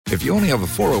If you only have a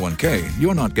 401k,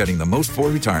 you're not getting the most for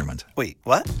retirement. Wait,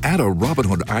 what? Add a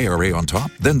Robinhood IRA on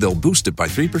top, then they'll boost it by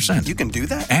 3%. You can do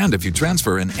that? And if you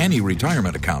transfer in any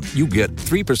retirement account, you get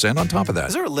 3% on top of that.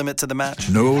 Is there a limit to the match?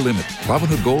 No limit.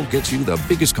 Robinhood Gold gets you the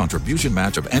biggest contribution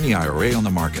match of any IRA on the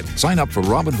market. Sign up for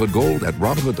Robinhood Gold at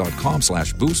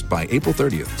Robinhood.com/boost by April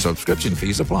 30th. Subscription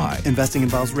fees apply. Investing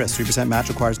involves risk. 3% match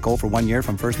requires gold for 1 year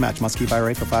from first match. Must keep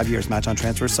IRA for 5 years. Match on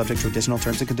transfers subject to additional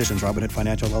terms and conditions. Robinhood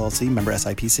Financial LLC, member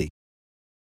SIPC.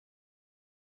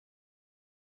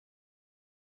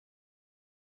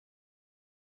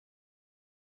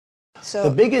 So,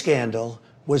 the biggest scandal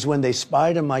was when they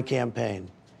spied on my campaign.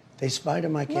 They spied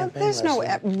on my campaign. There's no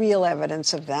real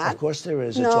evidence of that. Of course there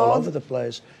is. It's all over the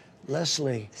place.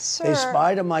 Leslie, Sir, they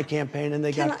spied on my campaign and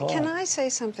they got caught. Can I say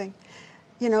something?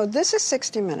 You know, this is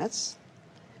 60 Minutes,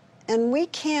 and we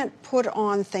can't put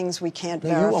on things we can't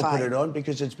verify. You won't put it on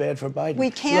because it's bad for Biden.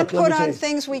 We can't put on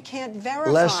things we can't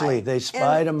verify. Leslie, they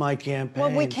spied on my campaign.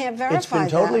 Well, we can't verify that. It's been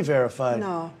totally verified.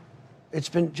 No. It's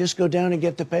been, just go down and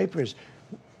get the papers.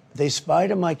 They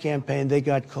spied on my campaign, they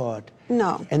got caught.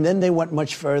 No. And then they went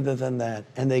much further than that,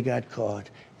 and they got caught.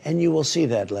 And you will see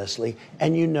that, Leslie,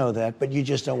 and you know that, but you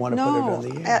just don't want to put it on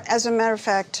the air. As a matter of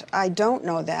fact, I don't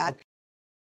know that.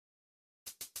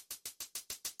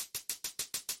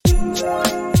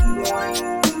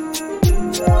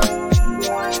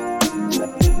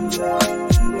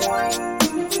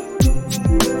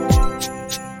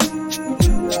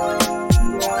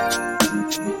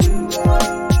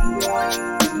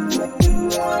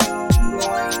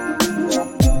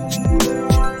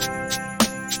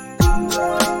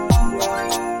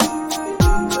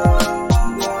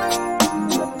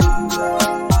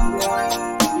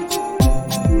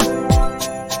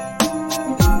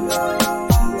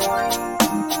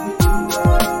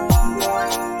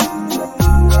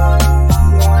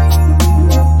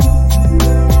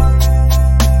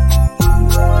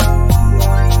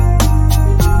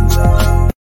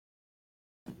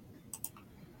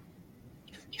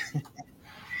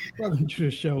 Welcome to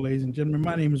the show, ladies and gentlemen.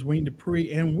 My name is Wayne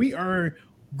Dupree, and we are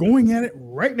going at it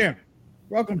right now.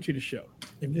 Welcome to the show.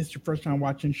 If this is your first time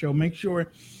watching the show, make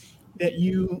sure that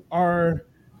you are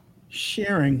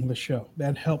sharing the show.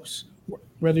 That helps,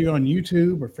 whether you're on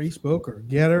YouTube or Facebook or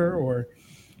Getter or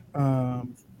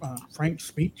Frank's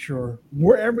Speech or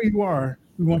wherever you are.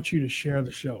 We want you to share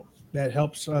the show. That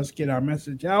helps us get our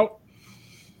message out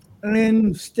and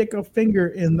then stick a finger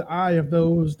in the eye of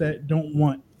those that don't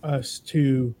want us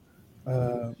to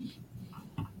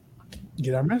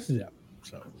get our message out.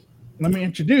 So let me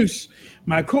introduce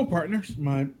my co-partners,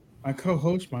 my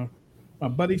co-hosts, my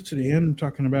buddies to the end. I'm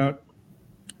talking about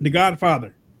the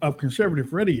godfather of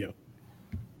conservative radio.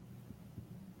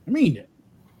 I mean it.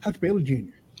 Hutch Bailey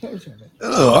Jr.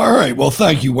 Oh, all right. Well,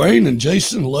 thank you, Wayne and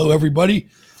Jason. Hello, everybody.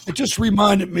 It just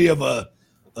reminded me of a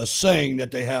saying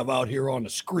that they have out here on the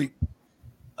street.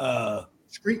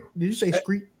 Street? Did you say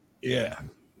street? Yeah.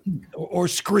 Or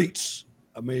streets.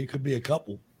 I mean, it could be a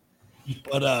couple.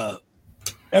 But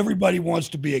everybody wants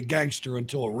to be a gangster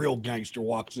until a real gangster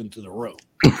walks into the room.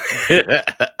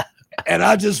 And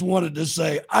I just wanted to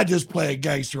say, I just play a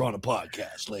gangster on a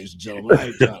podcast, ladies and gentlemen. I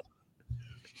ain't trying to.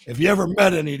 If you ever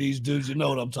met any of these dudes, you know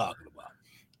what I'm talking about.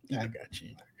 I got you.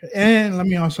 And let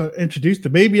me also introduce the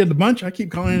baby of the bunch. I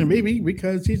keep calling him a baby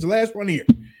because he's the last one here.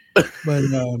 But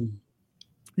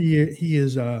he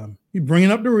is he's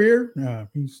bringing up the rear.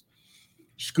 He's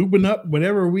scooping up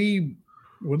whatever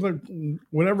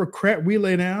crap we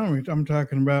lay down. I'm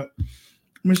talking about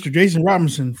Mr. Jason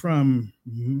Robinson from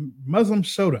Muslim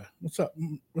Soda. What's up?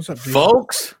 What's up, Jason?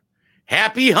 Folks?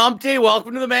 Happy hump day.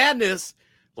 Welcome to the madness.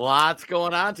 Lots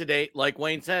going on today. Like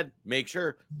Wayne said, make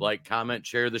sure, like, comment,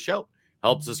 share the show.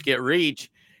 Helps us get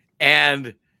reach.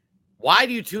 And why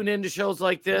do you tune into shows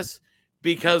like this?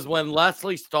 Because when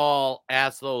Leslie Stahl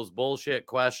asked those bullshit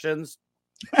questions,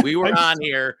 we were on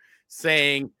here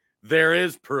saying there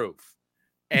is proof.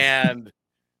 And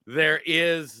there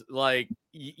is, like,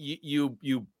 you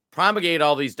promulgate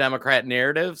all these Democrat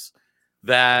narratives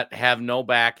that have no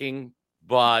backing,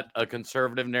 but a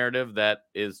conservative narrative that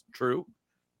is true,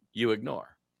 you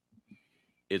ignore.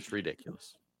 It's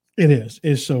ridiculous. It is.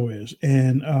 It so is.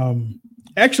 And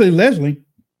actually, Leslie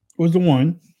was the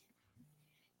one,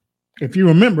 if you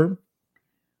remember,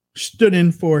 stood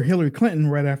in for Hillary Clinton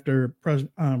right after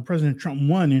President Trump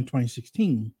won in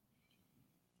 2016.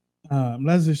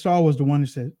 Leslie Stahl was the one who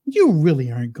said, you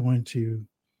really aren't going to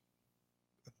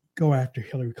go after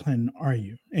Hillary Clinton, are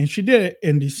you? And she did it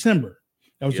in December.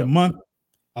 That was a month.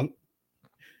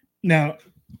 Now,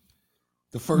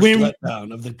 the first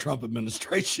letdown of the Trump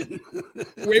administration.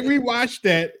 When we watched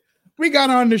that, we got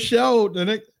on the show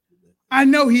I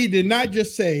know he did not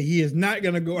just say he is not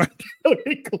going to go after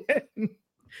Hillary Clinton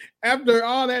after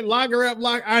all that lock her up.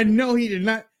 I know he did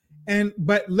not.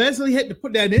 But Leslie had to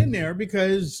put that in there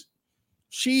because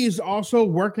she's also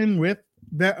working with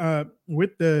the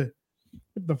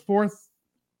fourth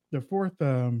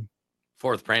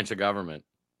branch of government.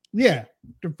 Yeah,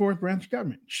 the fourth branch of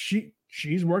government.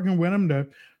 She's working with them.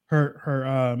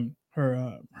 Her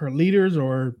leaders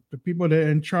or the people that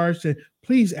are in charge said,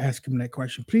 please ask him that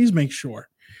question. Please make sure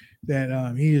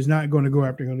that he is not going to go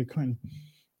after Hillary Clinton.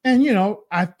 And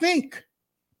I think,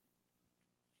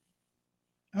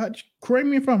 correct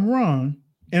me if I'm wrong,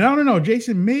 and I don't know,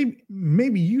 Jason,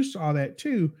 maybe you saw that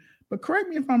too, but correct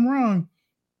me if I'm wrong.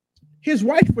 His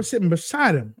wife was sitting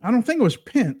beside him. I don't think it was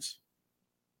Pence.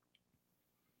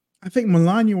 I think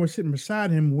Melania was sitting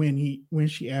beside him when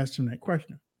she asked him that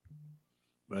question.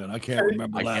 Man, I can't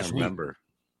remember last week.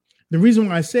 The reason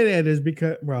why I say that is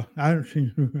because, the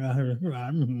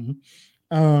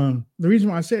reason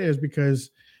why I say it is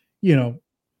because,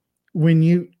 when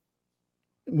you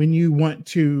want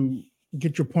to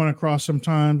get your point across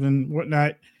sometimes and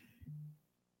whatnot,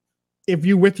 if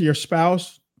you're with your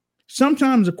spouse,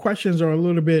 sometimes the questions are a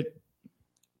little bit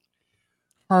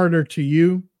harder to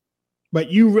you,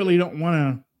 but you really don't want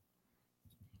to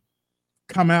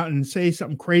come out and say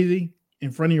something crazy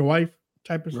in front of your wife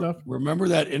type of stuff. Remember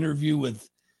that interview with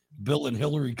Bill and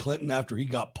Hillary Clinton after he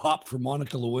got popped for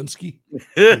Monica Lewinsky?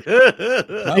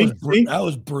 that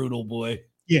was brutal, boy.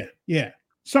 Yeah.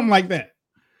 Something like that.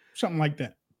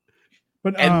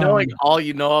 But knowing all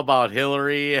you know about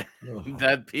Hillary,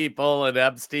 dead people, and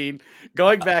Epstein,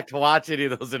 going back to watch any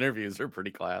of those interviews are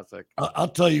pretty classic. I'll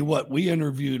tell you what, we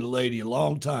interviewed a lady a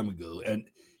long time ago, and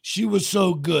she was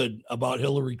so good about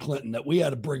Hillary Clinton that we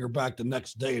had to bring her back the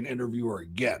next day and interview her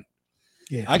again.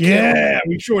 Yeah,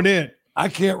 we sure did. I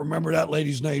can't remember that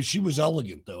lady's name. She was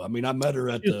elegant, though. I mean, I met her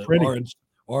at the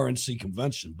RNC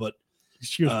convention, but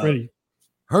she was pretty.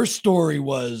 Her story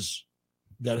was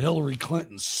that Hillary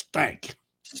Clinton stank.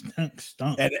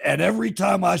 Stunk. And every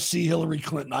time I see Hillary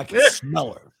Clinton, I can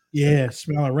smell her. Yeah,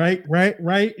 smell her right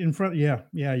in front. Yeah,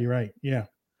 you're right. Yeah.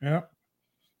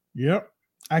 Yep.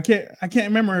 I can't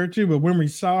remember her too, but when we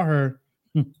saw her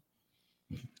at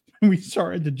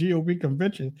the GOP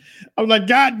convention, I was like,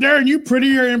 God darn, you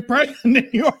prettier in person than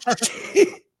you are.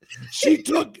 She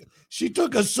took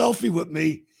a selfie with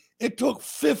me. It took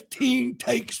 15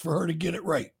 takes for her to get it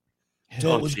right.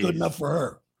 So it was good enough for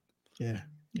her. Yeah.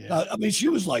 I mean, she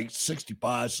was like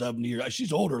 65, 70 years.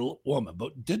 She's an older woman,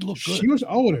 but did look good. She was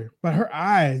older, but her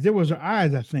eyes,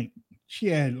 I think. She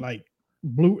had like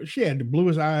the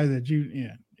bluest eyes that you,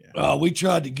 we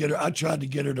tried to get her. I tried to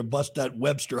get her to bust that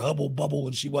Webster Hubble bubble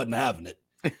when she wasn't having it.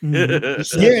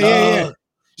 Mm-hmm.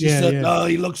 She said, no,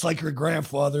 he looks like her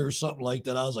grandfather or something like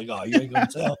that. I was like, oh, you ain't going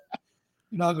to tell.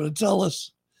 You're not going to tell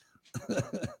us.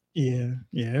 Yeah,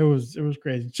 it was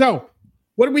crazy. So,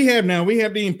 what do we have now? We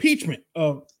have the impeachment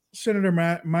of Senator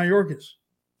Mayorkas.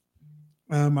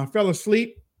 I fell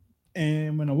asleep,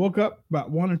 and when I woke up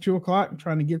about 1 or 2 o'clock,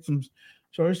 trying to get some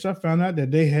story stuff, found out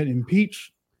that they had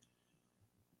impeached.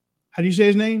 How do you say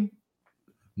his name?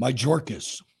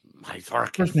 Mayorkas.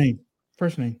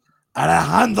 First name.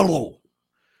 Alejandro.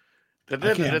 Hey,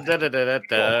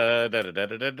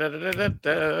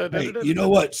 you know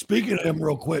what? Speaking of him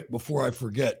real quick before I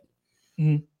forget,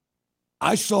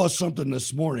 I saw something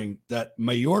this morning that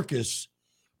Mayorkas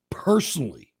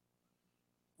personally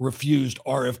refused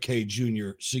RFK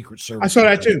Jr. Secret Service. I saw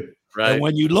that too. Right. And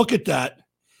when you look at that,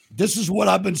 this is what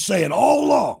I've been saying all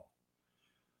along.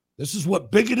 This is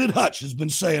what bigoted Hutch has been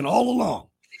saying all along.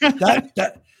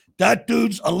 That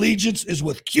dude's allegiance is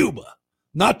with Cuba,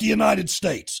 not the United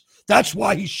States. That's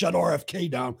why he shut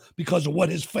RFK down, because of what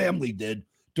his family did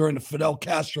during the Fidel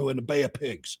Castro and the Bay of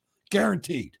Pigs.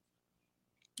 Guaranteed.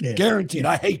 Yeah. Guaranteed.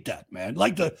 I hate that, man.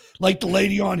 Like the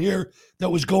lady on here that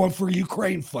was going for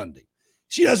Ukraine funding.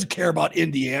 She doesn't care about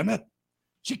Indiana.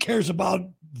 She cares about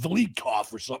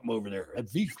Velikov or something over there at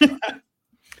Vika.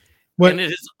 And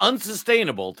it is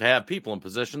unsustainable to have people in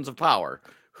positions of power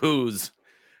whose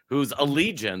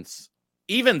allegiance,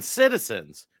 even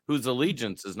citizens, whose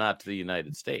allegiance is not to the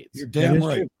United States. You're damn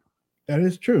right. True. That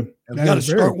is true. And we got to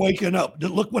start waking up.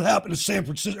 Look what happened to San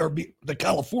Francisco or the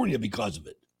California because of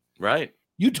it. Right.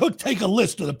 You take a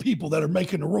list of the people that are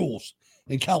making the rules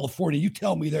in California. You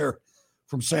tell me they're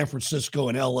from San Francisco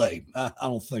and LA. I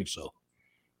don't think so.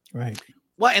 Right.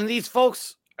 Well, and these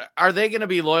folks, are they going to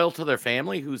be loyal to their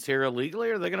family who's here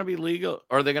illegally? Or are they going to be legal?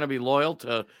 Or are they going to be loyal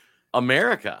to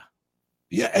America?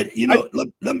 Yeah. And,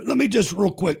 let me just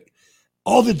real quick.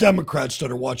 All the Democrats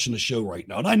that are watching the show right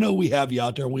now, and I know we have you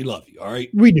out there and we love you, all right?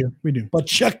 We do. But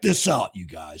check this out, you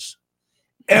guys.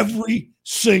 every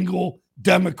single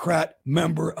Democrat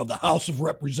member of the House of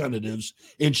Representatives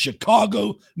in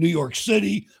Chicago, New York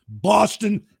City,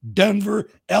 Boston, Denver,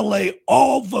 LA,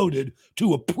 all voted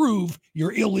to approve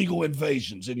your illegal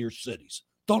invasions in your cities.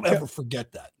 Don't ever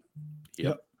forget that.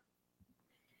 Yep.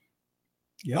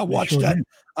 I watched that.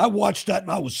 I watched that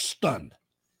and I was stunned.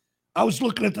 I was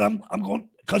looking at them. I'm going,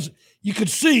 because you could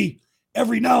see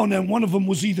every now and then one of them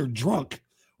was either drunk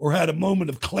or had a moment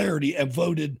of clarity and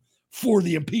voted for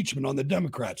the impeachment on the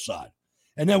Democrat side.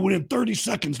 And then within 30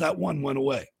 seconds, that one went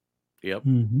away. Yep.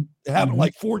 It happened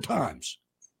like 4 times.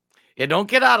 Yeah, don't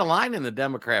get out of line in the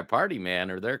Democrat Party,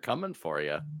 man, or they're coming for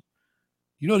you.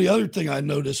 You know, the other thing I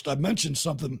noticed, I mentioned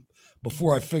something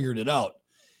before I figured it out.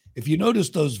 If you notice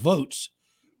those votes,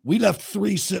 we left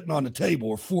 3 sitting on the table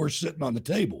or 4 sitting on the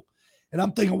table. And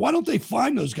I'm thinking, why don't they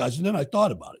find those guys? And then I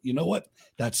thought about it. You know what?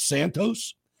 That's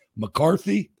Santos,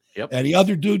 McCarthy, and the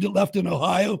other dude that left in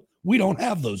Ohio. We don't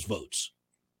have those votes.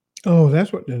 Oh,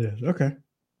 that's what that is. Okay.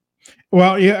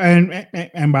 Well, yeah,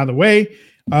 and by the way,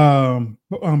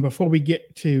 before we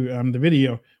get to the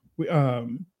video,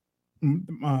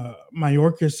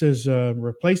 Mayorkas'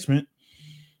 replacement,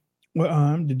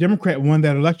 the Democrat won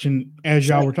that election, as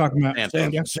y'all were talking about.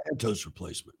 Santos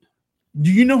replacement.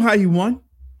 Do you know how he won?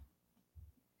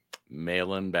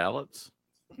 Mail-in ballots?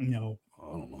 No.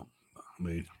 I don't know. I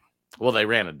mean, well, they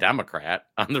ran a Democrat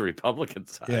on the Republican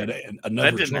side. Yeah,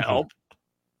 that didn't help.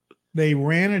 They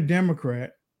ran a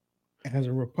Democrat as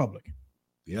a Republican.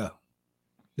 Yeah.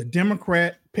 The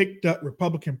Democrat picked up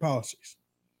Republican policies.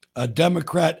 A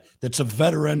Democrat that's a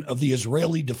veteran of the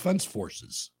Israeli Defense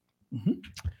Forces.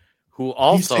 Who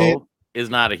also is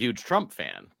not a huge Trump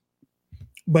fan.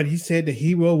 But he said that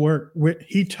he will work with,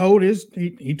 he told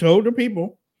the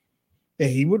people that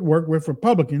he would work with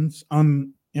Republicans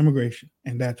on immigration,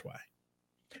 and that's why.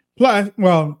 Plus,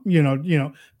 well,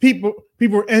 people,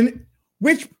 and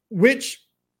which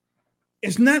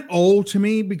is not old to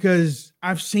me because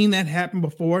I've seen that happen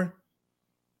before.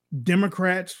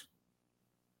 Democrats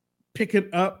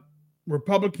picking up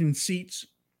Republican seats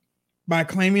by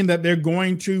claiming that they're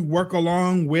going to work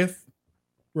along with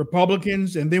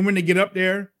Republicans, and then when they get up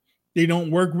there, they don't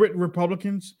work with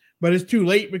Republicans. But it's too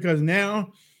late because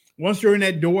now, once they're in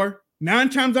that door, 9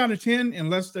 times out of 10,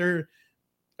 unless they're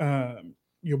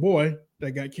your boy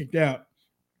that got kicked out,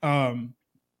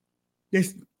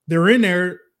 they're in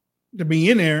there to be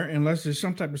in there unless there's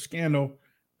some type of scandal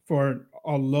for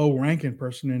a low-ranking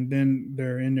person, and then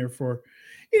they're in there for,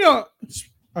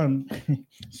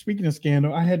 speaking of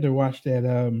scandal, I had to watch that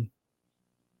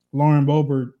Lauren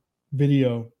Boebert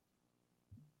video.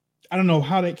 I don't know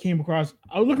how that came across.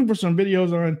 I was looking for some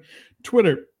videos on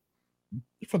Twitter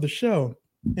for the show,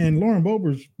 and Lauren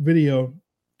Boebert's video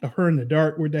of her in the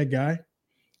dark with that guy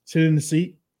sitting in the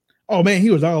seat. Oh man, he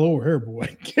was all over her,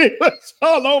 boy. He was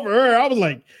all over her. I was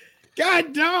like,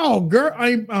 God dog, girl,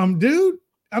 dude.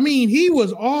 I mean, he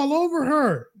was all over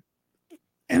her.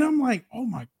 And I'm like, oh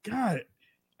my God.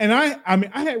 And I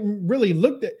hadn't really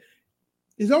looked at,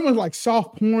 it's almost like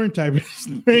soft porn type of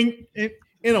thing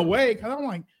in a way. Cause I'm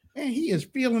like, man, he is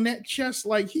feeling that chest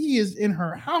like he is in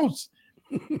her house.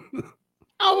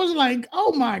 I was like,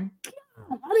 oh my God,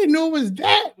 I didn't know it was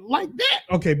that like that.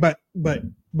 Okay, but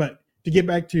to get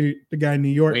back to the guy in New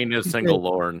York. Wayne is single,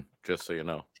 Lauren, just so you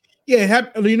know. Yeah,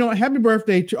 happy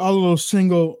birthday to all of those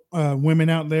single women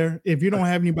out there. If you don't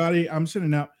have anybody, I'm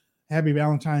sending out happy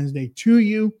Valentine's Day to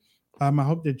you. I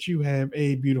hope that you have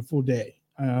a beautiful day.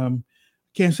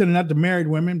 Can't send it out to married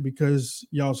women because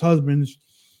y'all's husbands,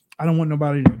 I don't want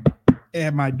nobody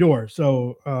at my door.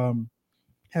 So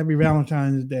happy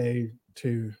Valentine's Day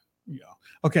to y'all.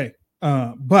 Okay.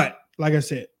 But like I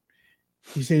said,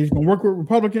 he said he's going to work with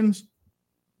Republicans.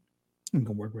 I'm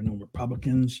going to work with no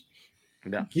Republicans.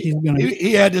 Yeah.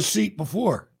 He had the seat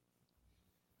before.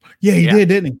 Yeah, he did,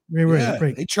 didn't he?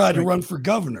 Right. He tried to run for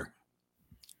governor.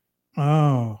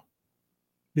 Oh,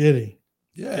 did he?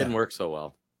 Yeah. Didn't work so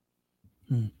well.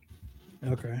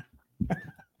 Okay.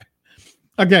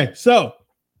 Okay, so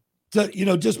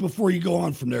just before you go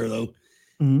on from there, though,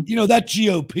 that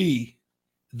GOP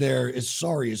there is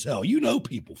sorry as hell. You know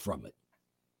people from it.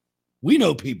 We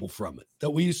know people from it that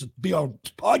we used to be on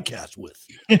podcasts with.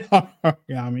 Yeah.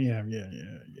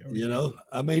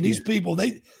 These people,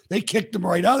 they kicked him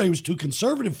right out. He was too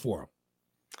conservative for him.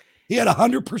 He had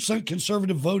 100%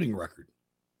 conservative voting record.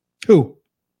 Who?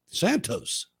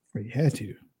 Santos. He had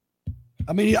to.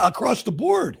 I mean, across the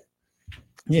board.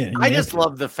 Yeah. I just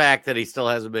love the fact that he still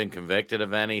hasn't been convicted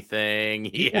of anything.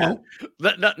 Yeah.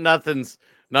 Nothing's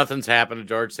happened to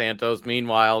George Santos.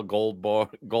 Meanwhile, Gold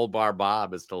Bar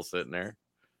Bob is still sitting there.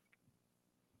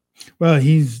 Well,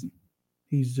 he's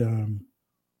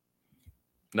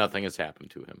Nothing has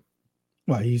happened to him.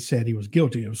 Well, he said he was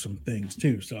guilty of some things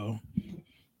too. So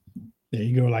there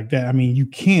you go, like that. I mean, you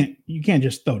can't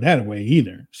just throw that away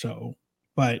either. So,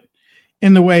 but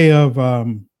in the way of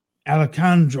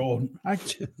Alejandro, I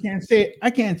can't say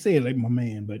it like my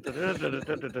man, but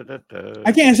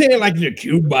I can't say it like the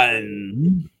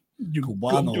Cuban.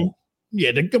 Cubano.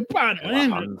 Yeah, the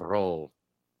Cubano.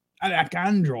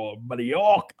 Alejandro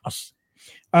Mayorkas.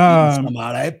 Some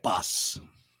arepas.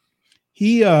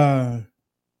 He I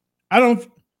don't.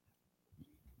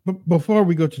 But before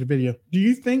we go to the video, do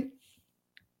you think?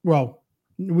 Well,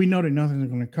 we know that nothing's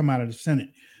going to come out of the Senate,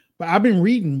 but I've been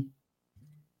reading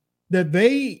that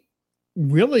they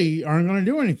really aren't going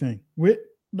to do anything with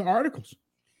the articles.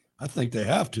 I think they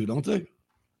have to, don't they?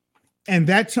 And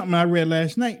that's something I read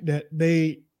last night, that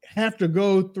they have to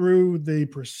go through the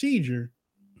procedure,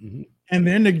 and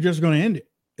then they're just going to end it.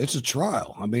 It's a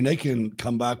trial. I mean, they can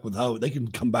come back with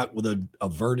a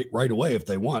verdict right away if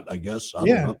they want, I guess. I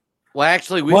don't know. Well,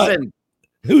 actually,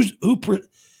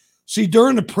 See,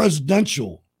 during the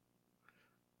presidential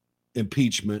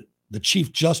impeachment, the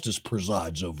Chief Justice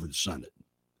presides over the Senate.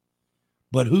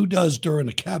 But who does during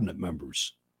the cabinet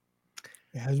members?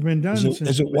 It has been done.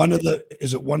 Is it one of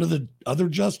the other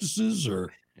justices,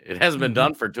 or it hasn't been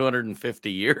done for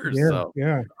 250 years?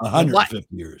 Yeah,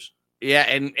 150 years. Yeah,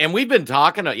 and we've been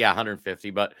talking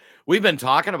 150, but we've been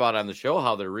talking about on the show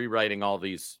how they're rewriting all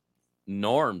these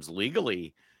norms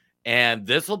legally. And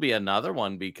this will be another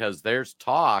one, because there's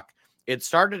talk. It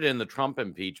started in the Trump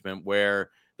impeachment,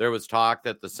 where there was talk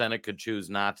that the Senate could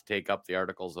choose not to take up the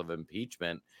articles of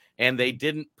impeachment, and they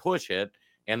didn't push it,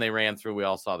 and they ran through. We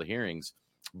all saw the hearings,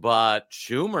 but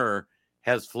Schumer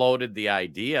has floated the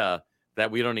idea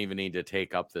that we don't even need to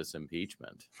take up this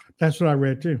impeachment. That's what I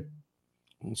read too.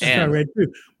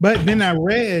 But then I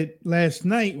read last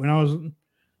night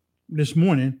this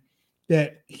morning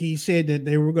that he said that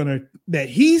they were going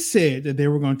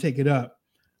to take it up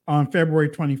on February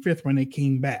 25th when they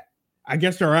came back. I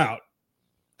guess they're out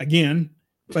again,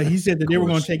 but he said that they were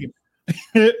going to take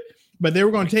it, but they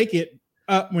were going to take it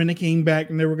up when they came back,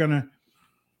 and they were going to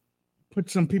put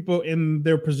some people in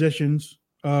their positions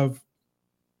of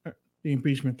the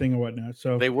impeachment thing or whatnot.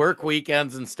 So they work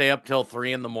weekends and stay up till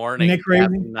 3 a.m. Isn't that crazy?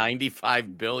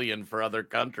 $95 billion for other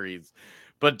countries,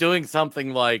 but doing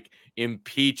something like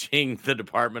impeaching the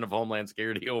Department of Homeland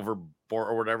Security or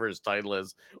whatever his title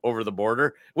is over the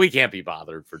border, we can't be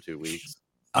bothered for 2 weeks.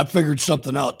 I figured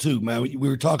something out too, man. We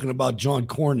were talking about John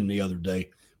Cornyn the other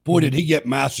day. Boy, did he get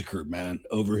massacred, man,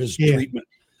 over his treatment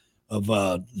of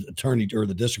the attorney, or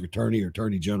the district attorney, or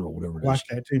attorney general, whatever it is. Watch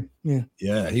that too. Yeah.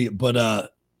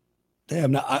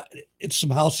 Damn, it's some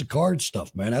House of Cards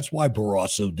stuff, man. That's why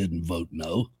Barrasso didn't vote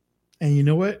no. And you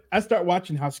know what? I started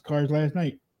watching House of Cards last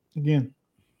night again.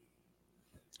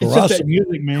 It's just that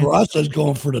music, man. Barrasso's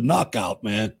going for the knockout,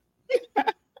 man.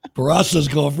 Barrasso's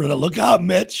going for the look out,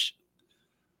 Mitch.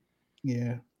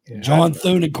 Yeah. John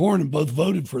Thune and Cornyn both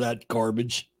voted for that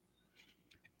garbage.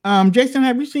 Jason,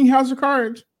 have you seen House of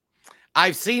Cards?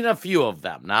 I've seen a few of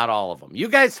them, not all of them. You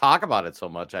guys talk about it so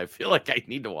much, I feel like I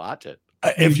need to watch it.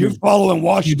 If you're following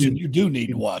Washington, you do need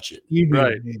to watch it.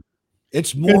 Right.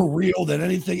 It's more real than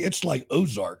anything. It's like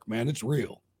Ozark, man. It's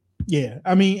real. Yeah.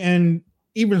 I mean, and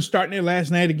even starting it last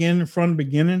night again from the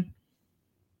beginning.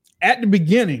 At the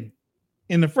beginning,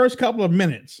 in the first couple of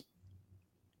minutes,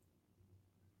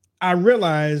 I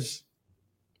realized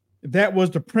that was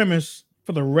the premise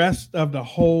for the rest of the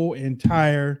whole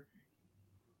entire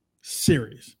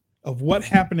series of what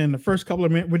happened in the first couple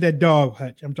of minutes with that dog,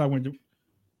 Hutch. I'm talking about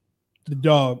the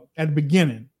dog at the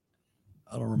beginning.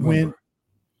 I don't remember.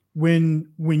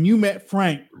 When you met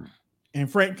Frank and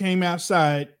Frank came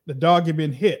outside, the dog had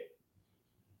been hit.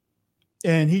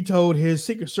 And he told his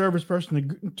Secret Service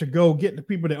person to go get the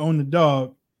people that own the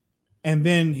dog. And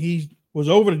then he was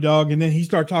over the dog, and then he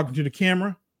started talking to the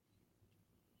camera.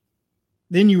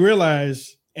 Then you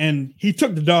realize, and he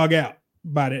took the dog out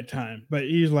by that time. But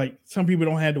he's like, some people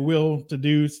don't have the will to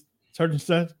do certain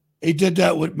stuff. He did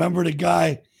that with, remember the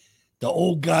guy, the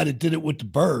old guy that did it with the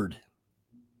bird?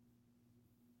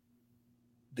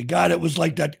 The guy that was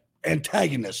like that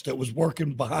antagonist that was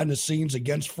working behind the scenes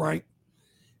against Frank,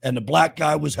 and the black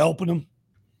guy was helping him,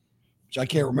 which I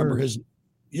can't remember his.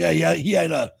 Yeah. He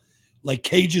had like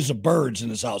cages of birds in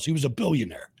his house. He was a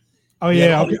billionaire. Oh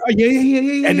yeah.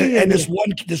 Yeah. And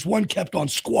this one kept on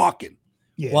squawking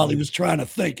while he was trying to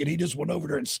think, and he just went over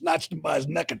there and snatched him by his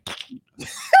neck and.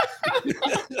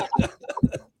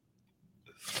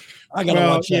 I gotta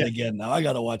watch that again now. I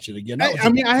gotta watch it again. I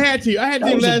had to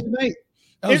last night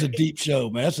That was a deep show,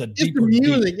 man. That's a deep.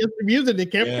 It's the music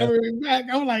that kept coming back.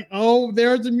 I was like, oh,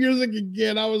 there's the music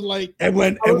again. I was like, and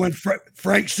when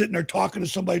Frank's sitting there talking to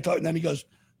somebody, and then he goes,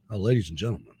 "Oh, ladies and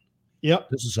gentlemen,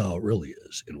 this is how it really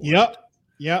is." Yep.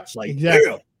 It's like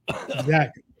exactly.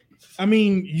 I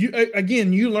mean,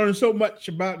 you learn so much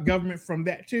about government from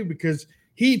that too, because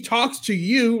he talks to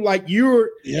you like you're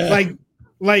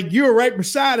like you're right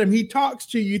beside him. He talks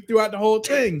to you throughout the whole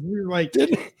thing. You're like,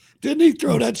 didn't he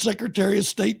throw that Secretary of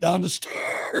State down the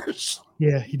stairs?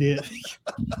 Yeah, he did.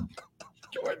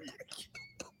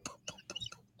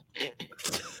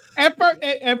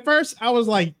 At first, I was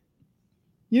like,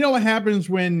 you know what happens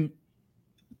when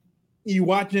you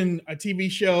watching a TV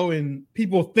show and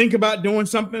people think about doing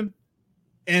something,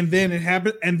 and then it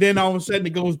happens, and then all of a sudden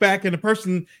it goes back, and the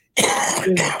person is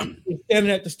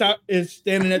standing at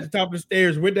the top of the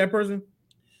stairs with that person.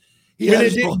 When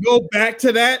it didn't go back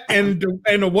to that, and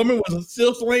the woman was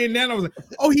still laying down, I was like,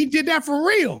 "Oh, he did that for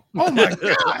real! Oh my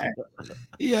god!"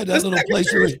 He had that little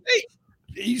place where he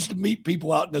used to meet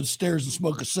people out in those stairs and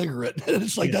smoke a cigarette. And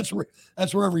it's like that's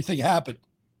where everything happened.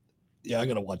 Yeah, I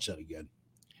gotta watch that again.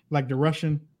 Like the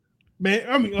Russian man.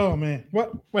 I mean, oh man,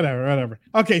 whatever.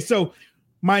 Okay, so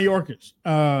Mayorkas.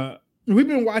 We've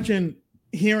been watching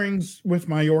hearings with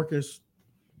Mayorkas,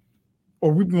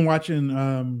 or we've been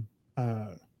watching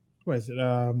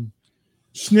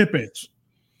snippets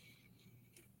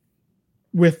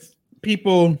with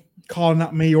people calling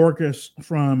out Mayorkas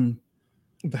from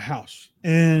the House.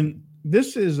 And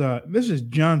this is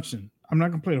Johnson. I'm not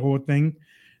gonna play the whole thing.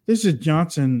 This is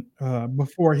Johnson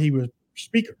before he was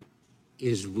speaker.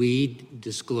 Is we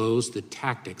disclose the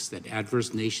tactics that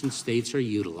adverse nation states are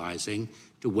utilizing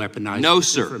to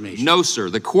weaponize information. No, sir.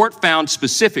 The court found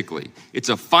specifically it's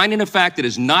a finding of fact that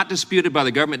is not disputed by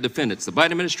the government defendants, the Biden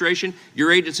administration,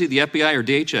 your agency, the FBI, or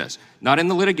DHS, not in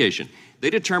the litigation. They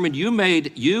determined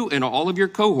you and all of your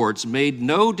cohorts made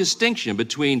no distinction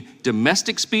between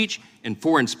domestic speech and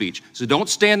foreign speech. So don't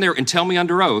stand there and tell me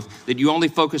under oath that you only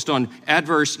focused on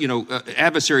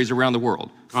adversaries around the world,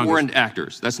 foreign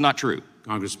actors. That's not true.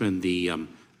 Congressman, the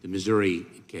Missouri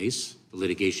case, the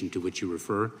litigation to which you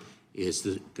refer, is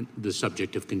the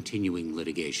subject of continuing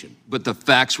litigation. But the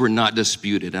facts were not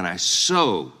disputed, and I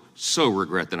so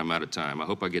regret that I'm out of time. I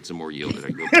hope I get some more yield.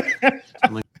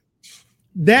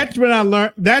 That's when I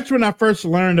learned. That's when I first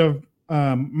learned of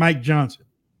Mike Johnson.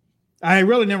 I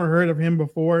really never heard of him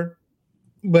before,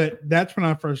 but that's when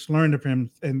I first learned of him.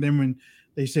 And then when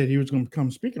they said he was going to become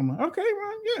speaker, I'm like, okay, well,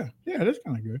 yeah, that's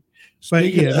kind of good.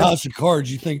 Speaking of the House of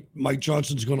Cards, you think Mike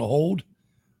Johnson's going to hold,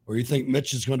 or you think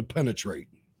Mitch is going to penetrate?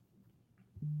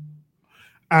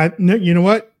 You know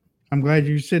what? I'm glad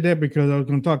you said that, because I was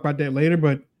going to talk about that later,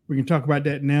 but we can talk about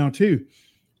that now too.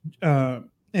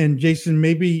 And Jason,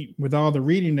 maybe with all the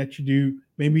reading that you do,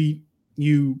 maybe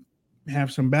you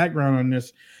have some background on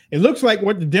this. It looks like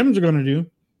what the Dems are going to do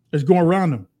is go around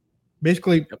them.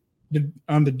 Basically,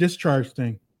 on the discharge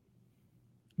thing.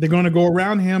 They're going to go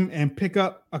around him and pick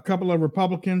up a couple of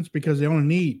Republicans because they only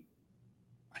need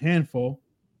a handful.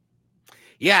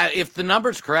 Yeah, if the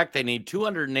number's correct, they need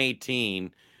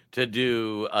 218 to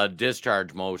do a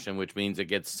discharge motion, which means it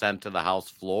gets sent to the House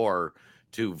floor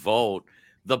to vote.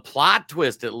 The plot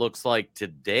twist, it looks like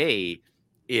today,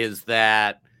 is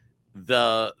that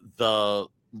the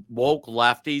woke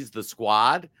lefties, the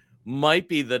squad, might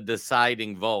be the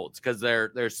deciding votes, because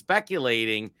they're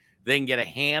speculating they can get a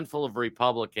handful of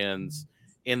Republicans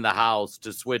in the House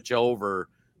to switch over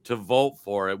to vote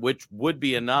for it, which would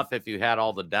be enough if you had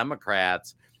all the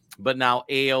Democrats. But now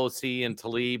AOC and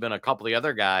Tlaib and a couple of the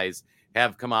other guys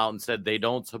have come out and said they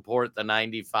don't support the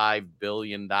 $95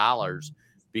 billion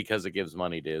because it gives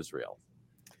money to Israel.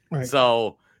 Right.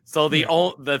 So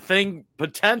the thing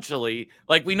potentially,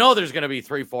 like, we know there's going to be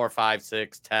 3, 4, 5,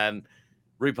 6, 10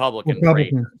 Republican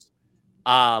traitors.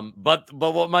 But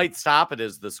what might stop it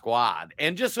is the squad.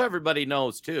 And just so everybody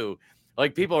knows too,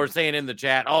 like people are saying in the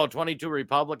chat, 22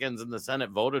 Republicans in the Senate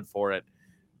voted for it.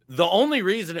 The only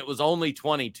reason it was only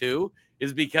 22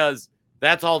 is because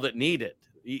that's all that needed.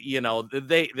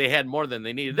 They had more than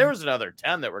they needed. There was another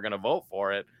 10 that were going to vote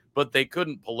for it, but they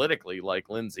couldn't politically, like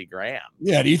Lindsey Graham.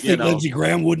 Yeah, do you think Lindsey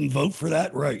Graham wouldn't vote for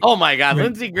that? Right. Oh, my God. Right.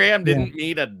 Lindsey Graham didn't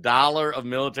need $1 of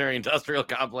military-industrial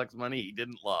complex money he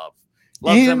didn't love.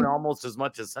 Loves them almost as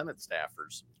much as Senate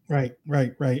staffers. Right.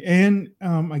 And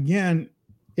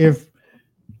if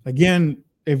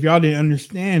y'all didn't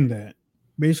understand that,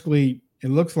 basically it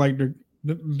looks like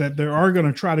that they are going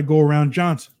to try to go around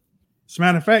Johnson. As a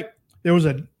matter of fact, there was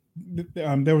a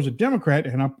Democrat,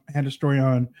 and I had a story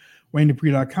on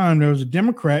WayneDupree.com. There was a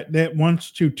Democrat that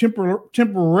wants to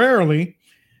temporarily,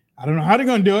 I don't know how they're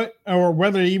going to do it or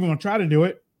whether they're even going to try to do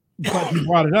it, but he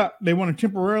brought it up. They want to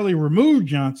temporarily remove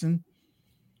Johnson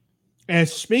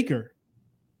as speaker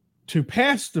to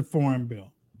pass the foreign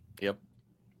bill. Yep.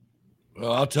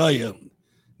 Well, I'll tell you,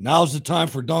 now's the time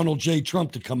for Donald J.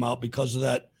 Trump to come out because of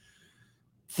that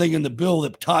thing in the bill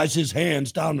that ties his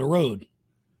hands down the road.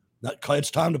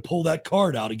 It's time to pull that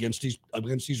card out against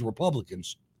these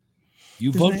Republicans.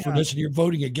 You vote for this, and you're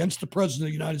voting against the president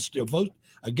of the United States. Vote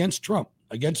against Trump,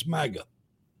 against MAGA.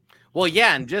 Well,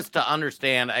 yeah, and just to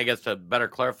understand, I guess to better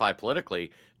clarify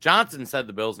politically, Johnson said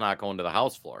the bill's not going to the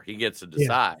House floor. He gets to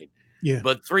decide. Yeah.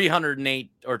 But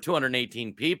 308 or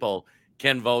 218 people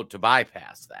can vote to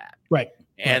bypass that. Right.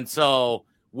 And so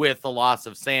with the loss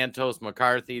of Santos,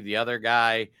 McCarthy, the other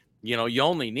guy, you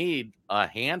only need a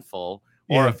handful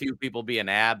or a few people being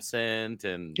absent.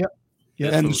 And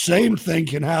and the same thing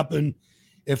can happen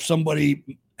if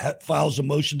somebody files a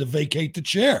motion to vacate the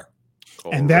chair.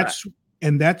 Correct.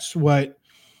 And that's what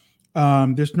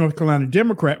this North Carolina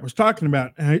Democrat was talking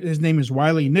about. His name is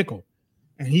Wiley Nickel.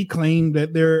 And he claimed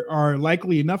that there are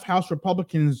likely enough House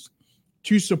Republicans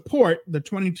to support the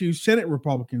 22 Senate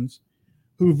Republicans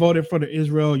who voted for the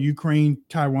Israel, Ukraine,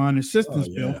 Taiwan assistance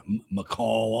bill. McCall,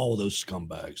 all of those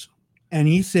scumbags. And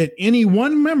he said any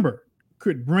one member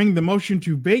could bring the motion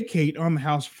to vacate on the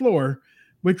House floor,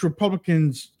 which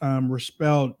Republicans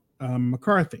repelled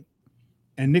McCarthy.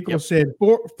 And Nichols said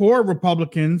four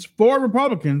Republicans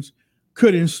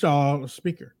could install a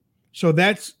speaker. So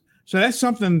that's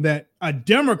something that a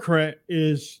Democrat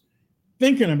is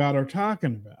thinking about or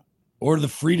talking about. Or the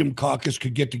Freedom Caucus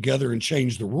could get together and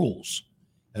change the rules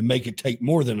and make it take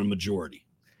more than a majority.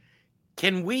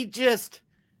 Can we just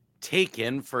take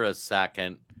in for a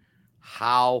second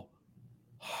how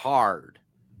hard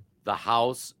the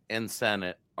House and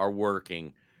Senate are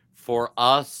working for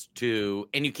us to,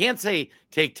 and you can't say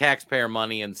take taxpayer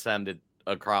money and send it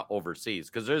across overseas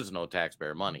because there's no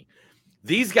taxpayer money.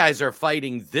 These guys are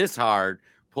fighting this hard,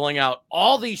 pulling out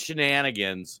all these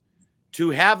shenanigans to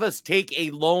have us take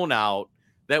a loan out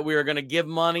that we are going to give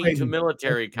money to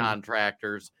military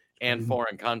contractors and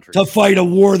foreign countries to fight a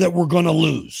war that we're going to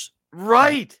lose.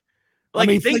 Right. Like,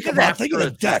 I mean, think of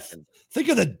the death. Second. Think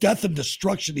of the death and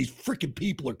destruction these freaking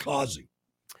people are causing.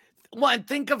 Well, and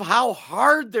think of how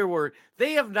hard they were.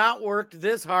 They have not worked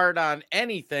this hard on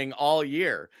anything all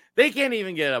year. They can't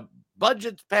even get a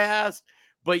budget passed.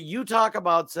 But you talk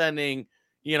about sending,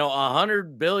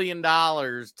 $100 billion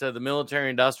to the military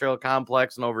industrial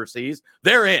complex and overseas.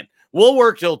 They're in. We'll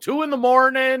work till 2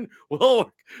 a.m.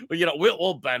 We'll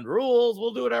bend rules.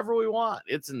 We'll do whatever we want.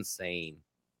 It's insane.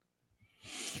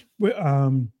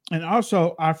 And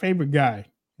also our favorite guy,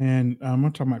 and I'm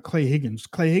talking about Clay Higgins.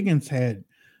 Clay Higgins had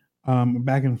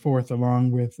back and forth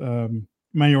along with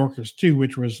Mayorkas too,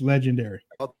 which was legendary.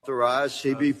 Authorized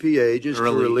CBP agents to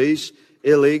release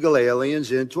illegal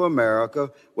aliens into America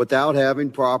without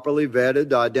having properly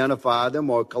vetted, identified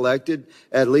them, or collected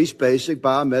at least basic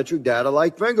biometric data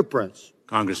like fingerprints.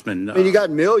 Congressman, I mean, you got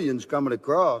millions coming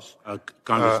across.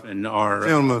 Congressman,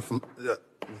 gentleman from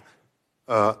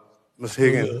Ms.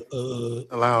 Higgins,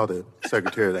 allow the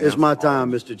secretary to answer. It's my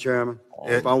time, Mr. Chairman.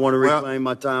 If I want to reclaim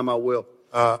my time, I will.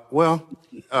 I'm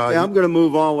going to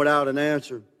move on without an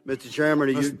answer. Mr. Chairman,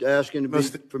 are you asking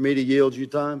for me to yield you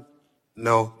time?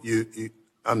 No,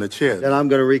 I'm the chair. Then I'm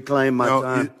going to reclaim my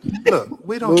time. Look,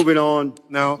 we don't. Moving on,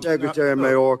 Secretary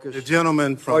Mayorkas. The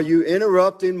gentleman from. Are you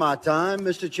interrupting my time,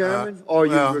 Mr. Chairman? Or are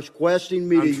you requesting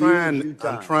me to use your time?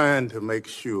 I'm trying to make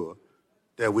sure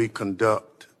that we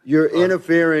conduct. You're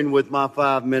interfering with my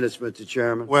 5 minutes, Mr.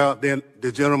 Chairman. Well, then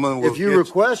the gentleman will. If you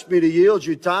request me to yield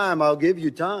you time, I'll give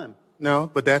you time.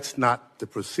 No, but that's not the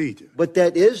procedure. But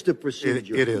that is the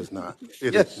procedure. It is not.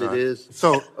 Yes, it is.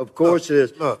 So, of course it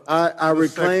is. Look, I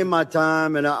reclaim my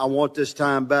time, and I want this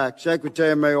time back.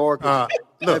 Secretary Mayorkas,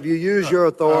 have you used your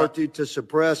authority to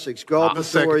suppress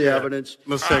exculpatory evidence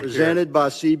presented by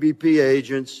CBP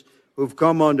agents who've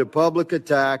come under public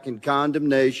attack and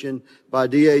condemnation by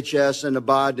DHS and the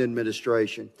Biden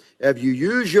administration? Have you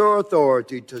used your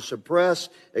authority to suppress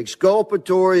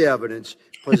exculpatory evidence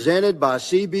presented by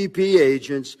CBP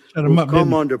agents who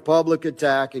come under public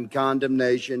attack and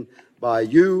condemnation by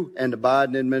you and the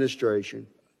Biden administration?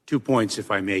 2 points, if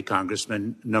I may,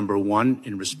 Congressman. Number one,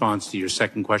 in response to your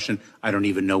second question, I don't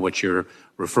even know what you're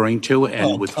referring to.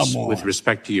 And with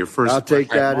respect to your first I'll take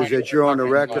that as that you're on the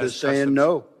record as saying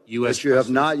no, that you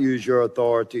have not used your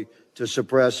authority to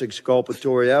suppress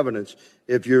exculpatory evidence.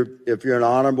 If you're an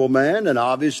honorable man, then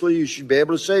obviously you should be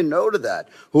able to say no to that.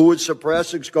 Who would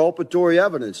suppress exculpatory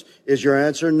evidence? Is your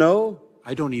answer no?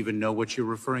 I don't even know what you're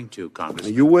referring to,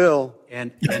 Congressman. You will.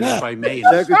 And if I may,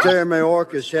 Secretary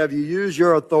Mayorkas, have you used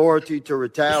your authority to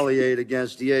retaliate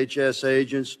against DHS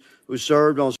agents who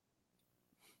served on...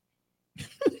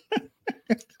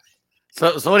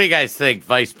 So what do you guys think?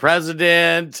 Vice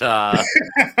President, Attorney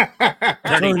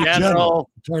General,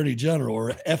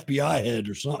 or FBI head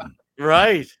or something?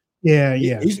 Right. Yeah.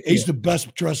 He's the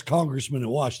best dressed congressman in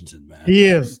Washington, man. He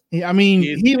is. He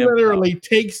literally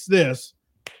takes this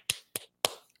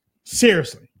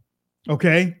seriously.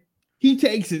 Okay. He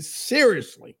takes it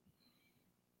seriously.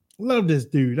 Love this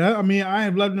dude. I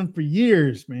have loved him for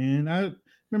years, man. I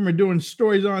remember doing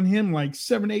stories on him like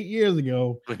 7-8 years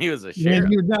ago. When he was a sheriff.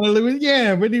 He was down in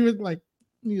Louis, but he was like,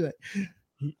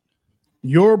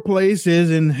 your place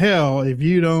is in hell if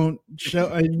you don't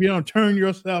turn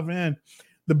yourself in.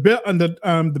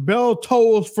 The bell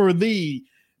tolls for thee.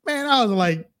 Man, I was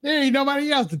like, there ain't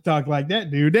nobody else to talk like that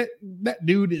dude. That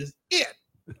dude is it.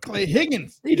 Clay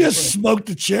Higgins. He just smoked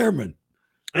the chairman.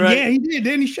 Right? Yeah, he did.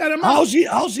 Then he shut him up.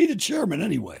 How's he the chairman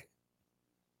anyway?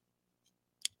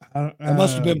 It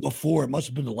must have been before. It must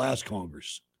have been the last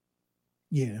Congress.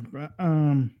 Yeah, but I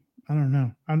don't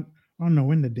know. I don't know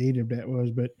when the date of that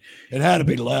was, but it had to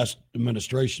be the last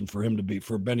administration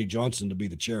for Benny Johnson to be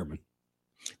the chairman.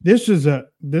 This is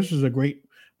a great.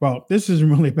 Well, this isn't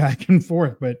really back and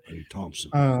forth, but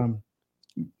Thompson.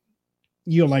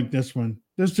 You'll like this one.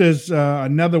 This is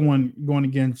another one going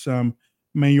against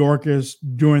Mayorkas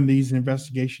during these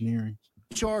investigation hearings.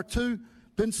 HR 2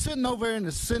 been sitting over there in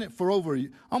the Senate for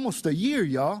almost a year,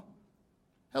 y'all.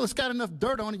 Hell, it's got enough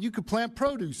dirt on it you could plant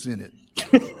produce in it.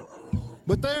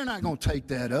 But they're not going to take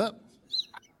that up.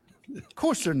 Of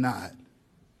course they're not.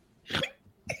 They're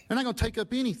not going to take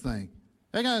up anything.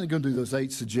 They're not going to do those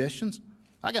 8 suggestions.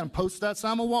 I got them posted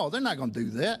outside my wall. They're not going to do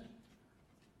that.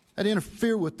 That'd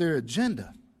interfere with their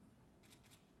agenda.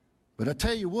 But I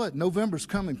tell you what, November's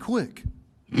coming quick.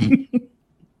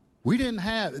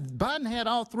 Biden had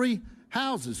all 3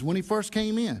 houses when he first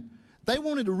came in. They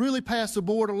wanted to really pass a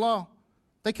border law.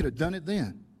 They could have done it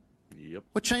then. Yep.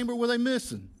 What chamber were they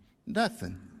missing?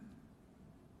 Nothing.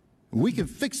 We can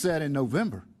fix that in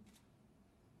November.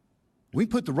 We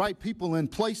put the right people in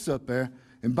place up there,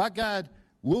 and by God,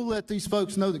 we'll let these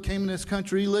folks know that came in this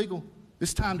country illegal.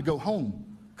 It's time to go home.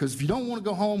 Because if you don't want to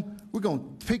go home, we're going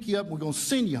to pick you up and we're going to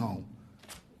send you home.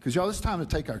 Because, y'all, it's time to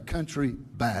take our country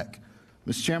back.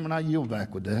 Mr. Chairman, I yield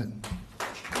back with that.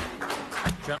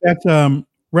 That's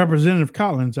Representative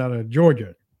Collins out of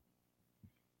Georgia.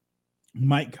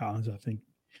 Mike Collins, I think.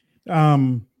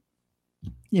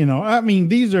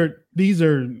 These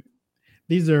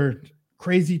are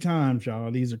crazy times,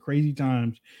 y'all. These are crazy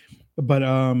times. But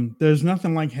there's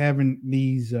nothing like having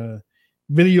these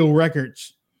video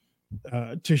records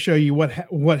to show you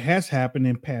what has happened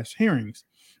in past hearings.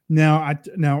 Now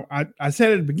I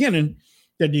said at the beginning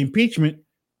that the impeachment,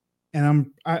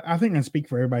 and I think I speak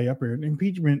for everybody up here.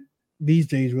 Impeachment these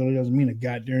days really doesn't mean a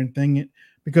goddamn thing,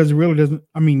 because it really doesn't.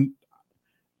 I mean,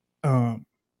 are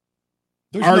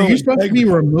you supposed to be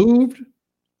removed?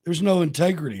 There's no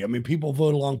integrity. I mean, people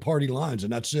vote along party lines,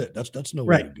 and that's it. That's no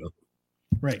way to go.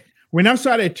 Right. When I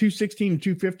saw that 216 and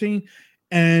 215,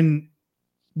 and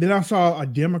then I saw a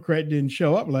Democrat didn't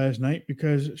show up last night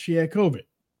because she had COVID.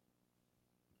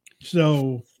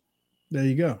 So there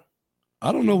you go.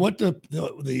 I don't know what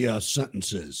the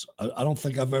sentence is. I don't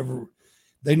think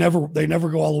they never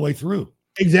go all the way through.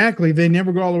 Exactly. They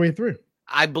never go all the way through.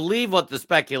 I believe what the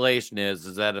speculation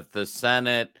is that if the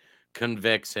Senate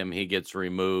convicts him, he gets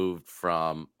removed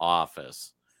from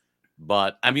office.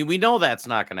 But I mean, we know that's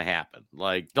not going to happen.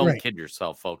 Like, don't kid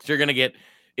yourself, folks. You're going to get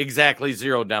exactly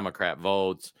 0 Democrat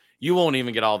votes. You won't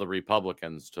even get all the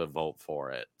Republicans to vote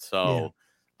for it. So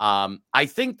I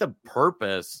think the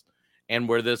purpose and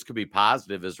where this could be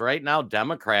positive is right now,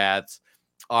 Democrats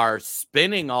are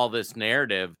spinning all this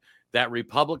narrative that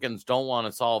Republicans don't want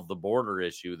to solve the border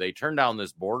issue. They turn down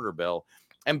this border bill.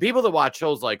 And people that watch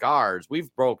shows like ours,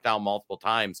 we've broke down multiple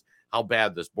times how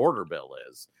bad this border bill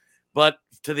is. But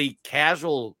to the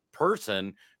casual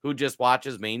person who just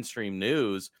watches mainstream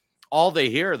news, all they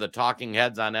hear are the talking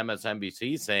heads on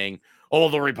MSNBC saying, oh,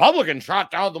 the Republicans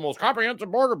shot down the most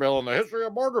comprehensive border bill in the history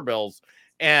of border bills.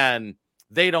 And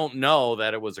they don't know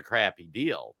that it was a crappy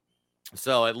deal.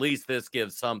 So at least this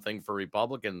gives something for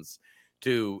Republicans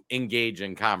to engage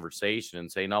in conversation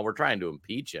and say, no, we're trying to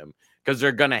impeach him, because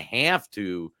they're going to have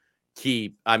to they're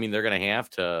going to have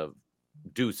to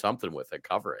do something with it,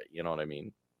 cover it. You know what I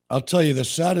mean? I'll tell you, the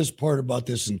saddest part about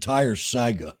this entire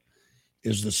saga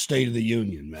is the State of the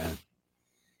Union, man.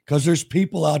 Because there's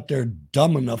people out there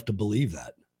dumb enough to believe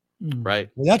that. Right.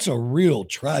 Well, that's a real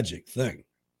tragic thing.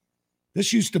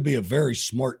 This used to be a very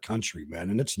smart country, man,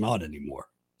 and it's not anymore.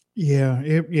 Yeah.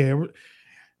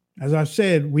 As I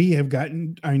said,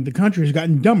 the country has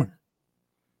gotten dumber.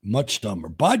 Much dumber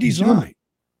by design.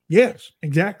 Yes,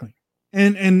 exactly.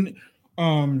 And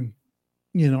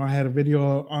I had a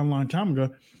video a long time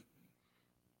ago.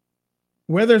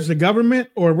 Whether it's the government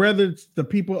or whether it's the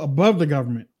people above the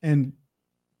government, and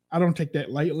I don't take that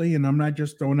lightly, and I'm not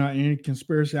just throwing out any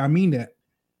conspiracy. I mean that.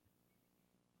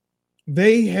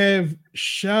 They have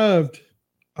shoved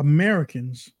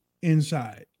Americans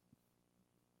inside.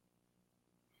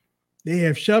 They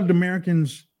have shoved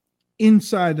Americans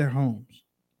inside their homes.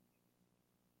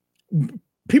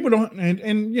 People don't,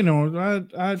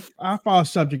 I fall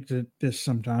subject to this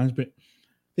sometimes, but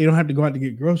they don't have to go out to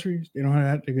get groceries. They don't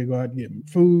have to go out and get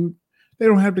food. They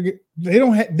don't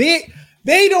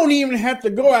even have to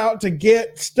go out to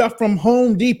get stuff from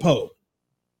Home Depot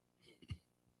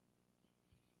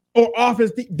or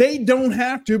Office. They don't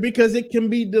have to because it can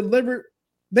be delivered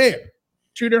there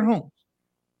to their homes.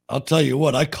 I'll tell you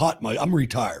what, I'm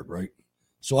retired, right?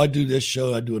 So I do this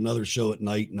show, I do another show at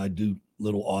night, and I do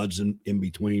little odds in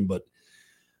between, but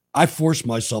I force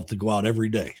myself to go out every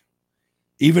day,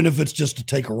 even if it's just to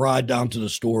take a ride down to the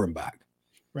store and back.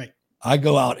 Right. I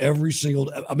go out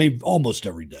almost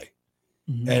every day.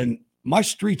 Mm-hmm. And my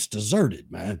street's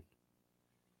deserted, man.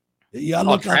 Yeah, I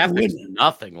look out the window.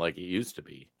 Nothing like it used to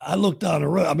be. I look down the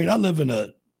road. I mean, I live in a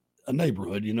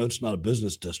neighborhood, it's not a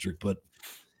business district, but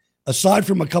aside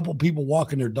from a couple people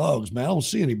walking their dogs, man, I don't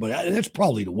see anybody. And it's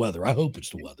probably the weather. I hope it's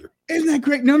the weather. Isn't that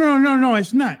great? No,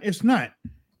 it's not. It's not.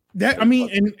 That, I mean,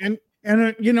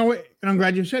 and you know what? And I'm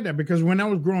glad you said that, because when I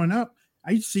was growing up,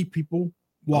 I used to see people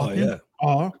walking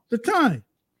all the time.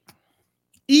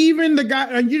 Even the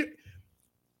guy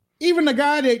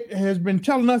that has been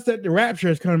telling us that the rapture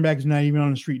is coming back is not even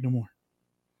on the street no more.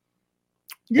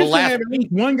 You used to have at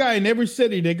least one guy in every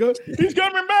city that goes, he's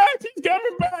coming back, he's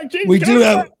coming back.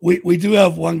 We do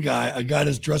have one guy, a guy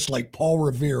that's dressed like Paul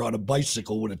Revere on a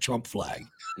bicycle with a Trump flag.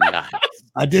 Nice.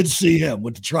 I did see him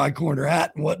with the tri-corner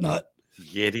hat and whatnot.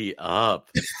 Giddy up.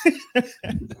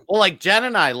 Well, like Jen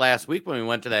and I last week when we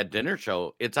went to that dinner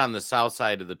show, it's on the south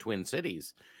side of the Twin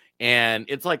Cities. And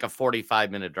it's like a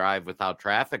 45-minute drive without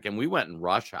traffic. And we went in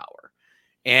rush hour.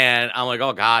 And I'm like,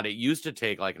 oh, God, it used to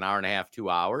take like an hour and a half, 2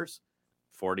 hours.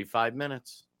 45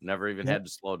 minutes. Never even had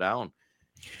to slow down.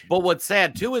 But what's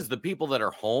sad, too, is the people that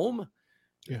are home,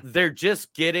 they're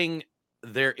just getting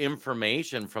their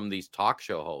information from these talk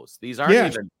show hosts. These aren't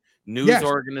even news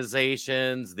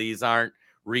organizations. These aren't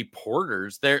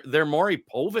reporters. They're Maury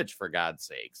Povich, for God's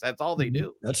sakes. That's all they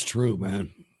do. That's true,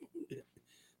 man.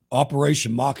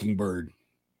 Operation Mockingbird.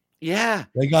 Yeah.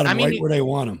 They got them right where they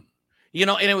want them.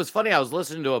 And it was funny. I was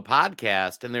listening to a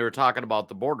podcast, and they were talking about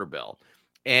the border bill.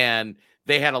 And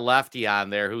they had a lefty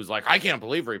on there who's like, I can't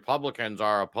believe Republicans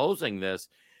are opposing this.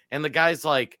 And the guy's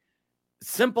like,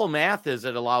 simple math is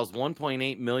it allows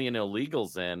 1.8 million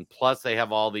illegals in, plus they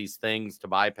have all these things to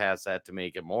bypass that to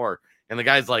make it more. And the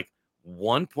guy's like,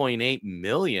 1.8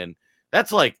 million?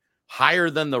 That's like higher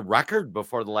than the record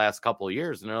before the last couple of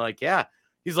years. And they're like, yeah.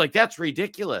 He's like, that's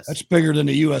ridiculous. That's bigger than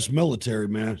the U.S. military,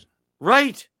 man.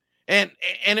 Right. And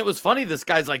it was funny. This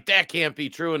guy's like, that can't be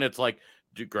true. And it's like,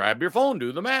 grab your phone,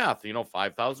 do the math,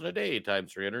 5,000 a day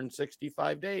times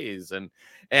 365 days.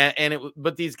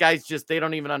 But these guys they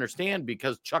don't even understand,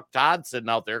 because Chuck Todd's sitting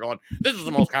out there going, this is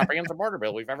the most comprehensive border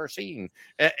bill we've ever seen.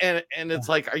 And it's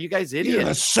like, are you guys idiots? Yeah,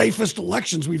 the safest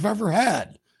elections we've ever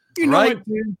had. You know what,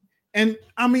 dude? And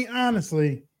I mean,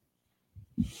 honestly,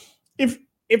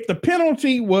 if the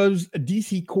penalty was a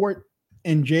DC court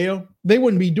and jail, they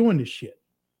wouldn't be doing this shit.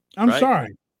 I'm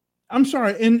sorry. And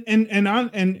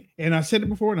I said it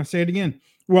before and I say it again.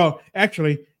 Well,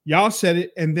 actually, y'all said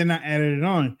it and then I added it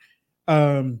on.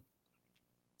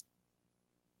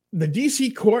 The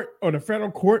DC court or the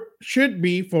federal court should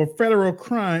be for federal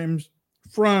crimes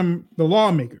from the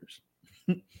lawmakers.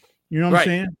 You know what I'm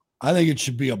saying? I think it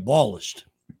should be abolished.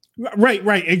 Right,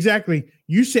 exactly.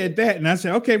 You said that, and I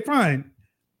said, okay, fine.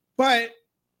 But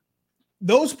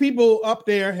those people up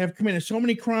there have committed so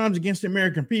many crimes against the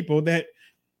American people that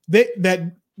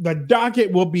the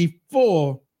docket will be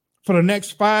full for the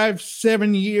next 5,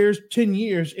 7 years, 10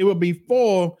 years. It will be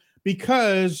full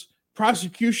because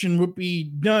prosecution would be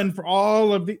done for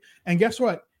all of the, and guess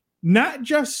what? Not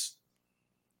just,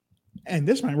 and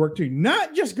this might work too,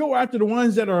 not just go after the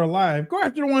ones that are alive, go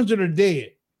after the ones that are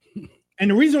dead. And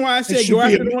the reason why I said go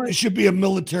after the ones, it should be a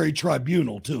military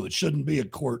tribunal too. It shouldn't be a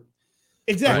court.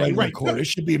 Exactly, right. Court. It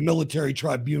should be a military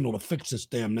tribunal to fix this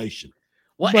damn nation.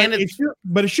 Well,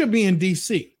 but it should be in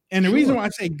DC. And the reason why I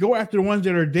say go after the ones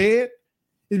that are dead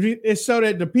It's so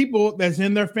that the people that's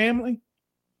in their family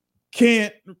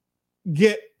can't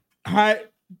get high.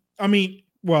 I mean,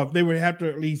 well, they would have to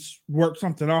at least work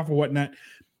something off or whatnot,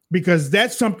 because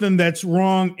that's something that's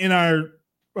wrong in our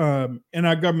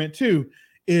government too.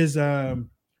 Is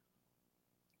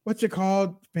what's it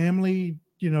called? Family,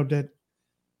 that.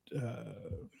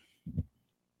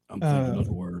 I'm thinking of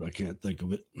a word. I can't think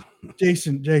of it.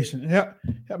 Jason, help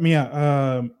me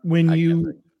out. When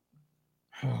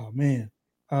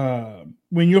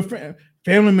your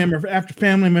family member after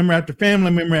family member after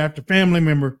family member after family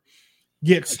member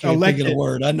gets elected. Think of the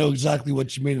word. I know exactly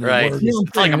what you mean. Right. Word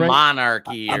it's like a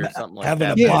monarchy or something like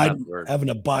that. Having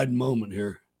a Biden moment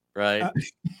here. Right.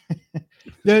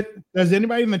 Does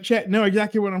anybody in the chat know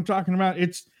exactly what I'm talking about?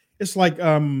 It's like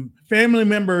family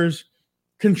members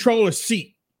control a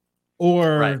seat,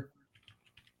 or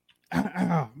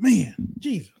oh man,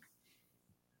 Jesus.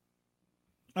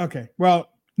 Okay, well,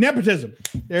 nepotism.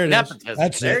 There it is.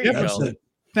 That's it.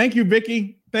 Thank you,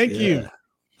 Vicky. Thank you.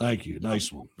 Thank you.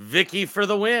 Nice one, Vicky, for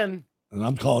the win. And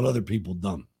I'm calling other people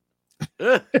dumb.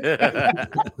 And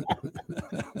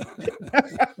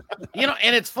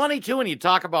it's funny too when you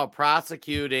talk about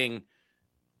prosecuting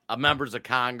members of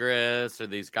Congress or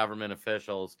these government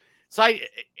officials. So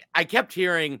I kept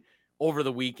hearing over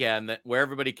the weekend that where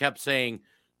everybody kept saying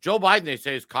Joe Biden, they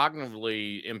say, is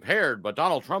cognitively impaired, but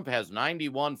Donald Trump has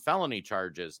 91 felony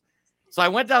charges. So I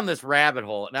went down this rabbit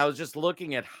hole and I was just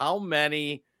looking at how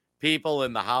many people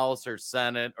in the House or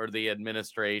Senate or the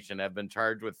administration have been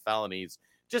charged with felonies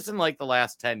just in like the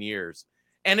last 10 years.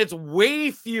 And it's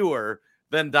way fewer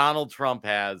than Donald Trump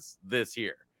has this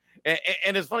year.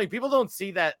 And it's funny, people don't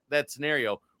see that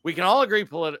scenario. We can all agree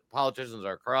politicians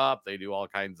are corrupt. They do all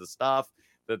kinds of stuff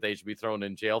that they should be thrown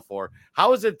in jail for.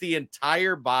 How is it the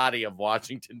entire body of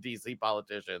Washington, D.C.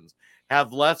 politicians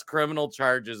have less criminal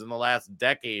charges in the last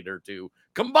decade or two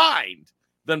combined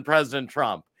than President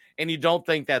Trump? And you don't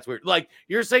think that's weird? Like,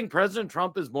 you're saying President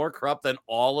Trump is more corrupt than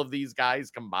all of these guys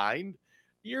combined?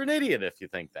 You're an idiot if you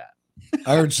think that.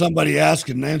 I heard somebody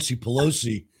asking Nancy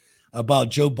Pelosi about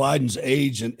Joe Biden's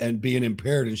age and being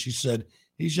impaired, and she said,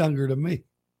 he's younger than me.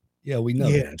 Yeah, we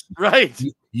know that. Right.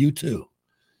 You too.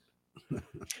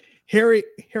 Harry.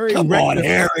 Come on,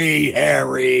 Harry.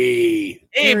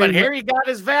 Hey, but Harry got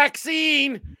his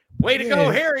vaccine. Way to go,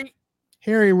 Harry.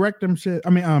 Harry Rector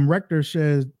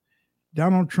says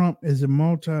Donald Trump is a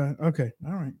okay.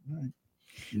 All right.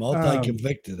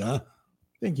 Multi-convicted, huh?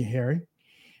 Thank you, Harry.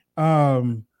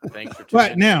 Thanks for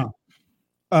but now,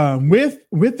 with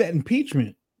that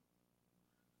impeachment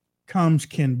comes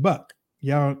Ken Buck.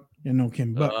 Y'all, know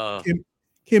Ken Buck.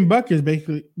 Ken Buck is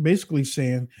basically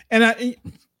saying, and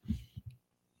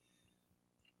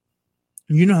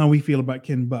you know how we feel about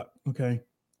Ken Buck, okay?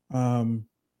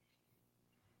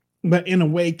 But in a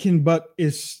way, Ken Buck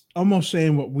is almost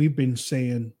saying what we've been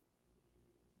saying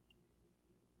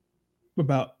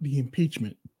about the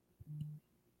impeachment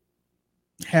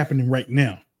happening right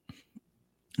now.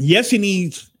 Yes, he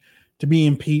needs to be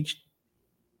impeached,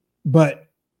 but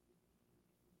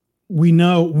we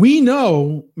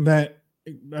know that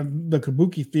the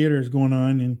Kabuki theater is going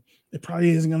on, and it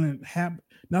probably isn't going to happen.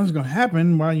 Nothing's going to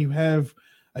happen while you have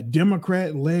a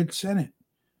Democrat-led Senate.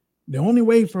 The only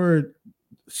way for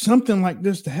something like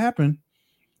this to happen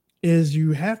is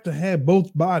you have to have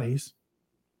both bodies,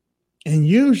 and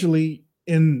usually,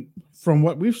 from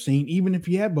what we've seen, even if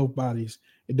you have both bodies,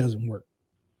 it doesn't work.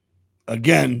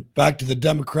 Again, back to the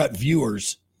Democrat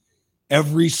viewers,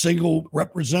 every single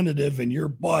representative in your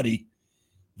body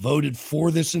voted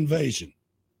for this invasion.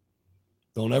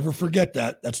 Don't ever forget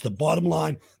that. That's the bottom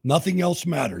line. Nothing else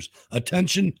matters.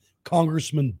 Attention,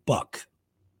 Congressman Buck.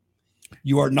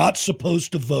 You are not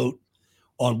supposed to vote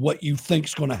on what you think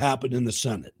is going to happen in the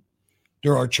Senate.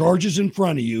 There are charges in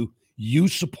front of you. You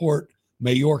support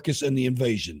Mayorkas and the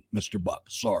invasion, Mr. Buck.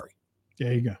 Sorry.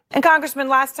 There you go. And Congressman,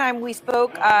 last time we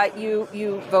spoke,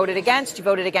 you voted against. You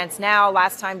voted against now.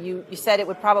 Last time you said it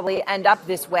would probably end up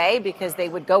this way because they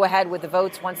would go ahead with the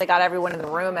votes once they got everyone in the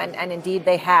room, and indeed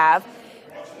they have.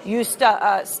 You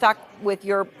stuck with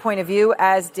your point of view,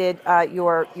 as did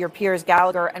your peers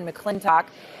Gallagher and McClintock.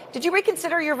 Did you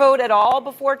reconsider your vote at all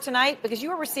before tonight? Because you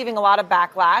were receiving a lot of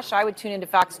backlash. I would tune into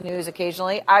Fox News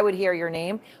occasionally. I would hear your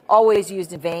name, always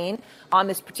used in vain on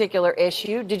this particular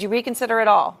issue. Did you reconsider at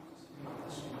all?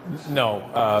 No.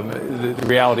 The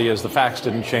reality is the facts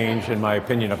didn't change, in my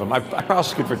opinion of them. I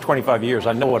prosecuted for 25 years.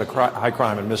 I know what a high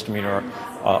crime and misdemeanor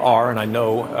are, and I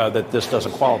know that this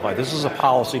doesn't qualify. This is a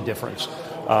policy difference.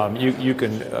 You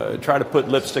can try to put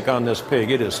lipstick on this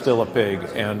pig. It is still a pig,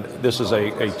 and this is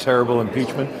a terrible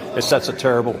impeachment. It sets a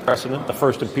terrible precedent. The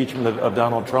first impeachment of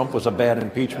Donald Trump was a bad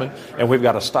impeachment, and we've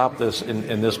got to stop this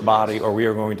in this body, or we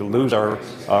are going to lose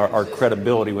our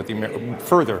credibility with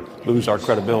further lose our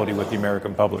credibility with the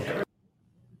American public.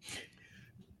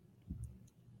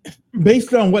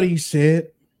 Based on what he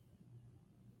said,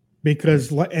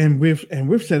 because we've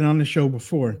said it on the show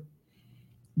before,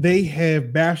 they have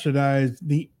bastardized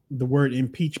the word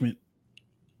impeachment.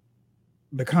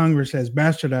 The Congress has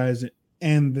bastardized it,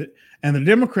 and the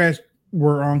Democrats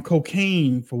were on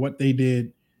cocaine for what they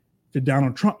did to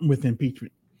Donald Trump with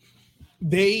impeachment.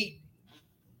 They,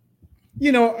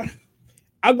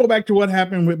 I'll go back to what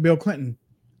happened with Bill Clinton.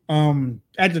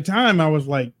 At the time, I was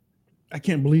like, I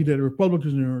can't believe that the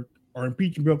Republicans are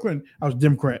impeaching Bill Clinton. I was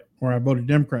Democrat, or I voted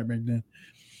Democrat back then.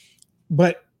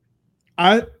 But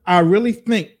I really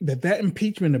think that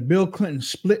impeachment of Bill Clinton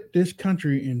split this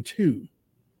country in two.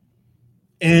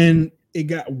 And it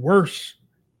got worse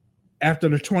after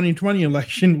the 2020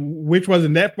 election, which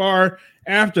wasn't that far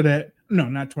after that. No,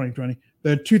 not 2020.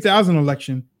 The 2000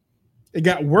 election. It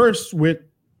got worse with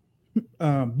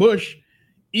Bush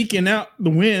eking out the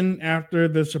win after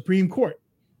the Supreme Court.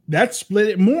 That split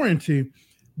it more into.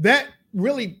 That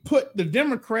really put the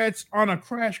Democrats on a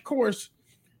crash course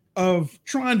of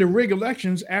trying to rig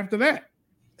elections after that.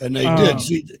 And they did.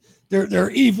 See, they're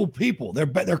evil people.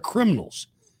 They're criminals.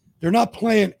 They're not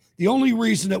playing. The only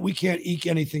reason that we can't eke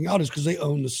anything out is because they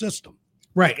own the system.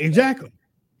 Right, exactly.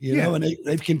 You know, and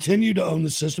they've continued to own the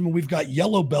system, and we've got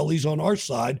yellow bellies on our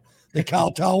side that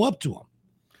kowtow up to them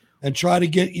and try to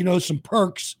get, some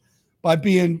perks by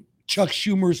being Chuck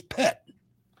Schumer's pet.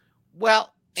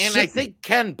 Well, and I think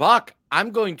Ken Buck,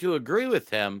 I'm going to agree with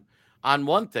him on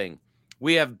one thing.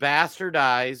 We have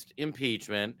bastardized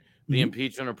impeachment. The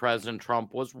impeachment of President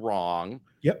Trump was wrong.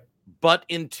 Yep. But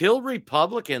until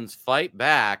Republicans fight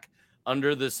back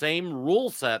under the same rule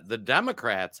set the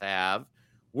Democrats have,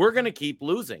 we're going to keep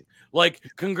losing. Like,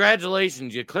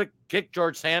 congratulations, you kicked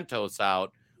George Santos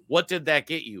out. What did that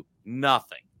get you?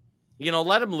 Nothing.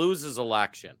 Let him lose his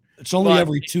election. It's only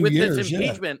every 2 years. With this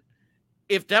impeachment,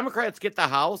 if Democrats get the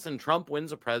House and Trump wins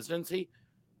the presidency,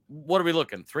 what are we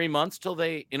looking? 3 months till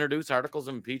they introduce articles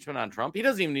of impeachment on Trump? He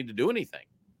doesn't even need to do anything.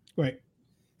 Right.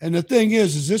 And the thing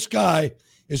is this guy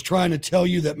is trying to tell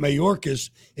you that Mayorkas,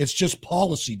 it's just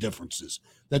policy differences,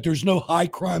 that there's no high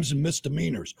crimes and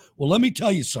misdemeanors. Well, let me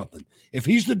tell you something. If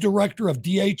he's the director of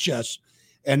DHS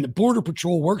and the Border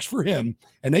Patrol works for him,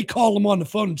 and they call him on the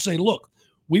phone and say, look,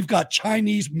 we've got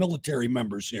Chinese military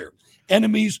members here,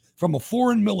 enemies from a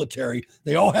foreign military.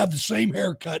 They all have the same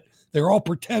haircut. They're all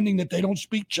pretending that they don't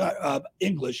speak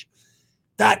English.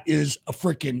 That is a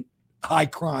freaking high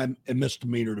crime and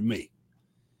misdemeanor to me.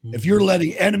 Mm-hmm. If you're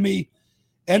letting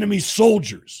enemy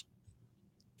soldiers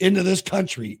into this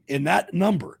country in that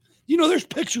number, there's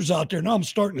pictures out there now I'm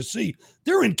starting to see.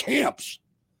 They're in camps.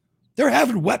 They're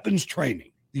having weapons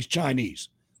training, these Chinese.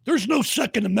 There's no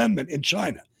Second Amendment in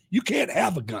China. You can't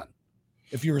have a gun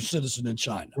if you're a citizen in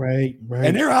China. Right.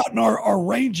 And they're out in our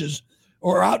ranges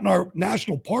or out in our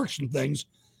national parks and things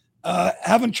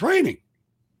having training.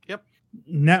 Yep.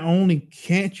 Not only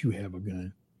can't you have a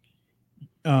gun,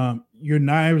 your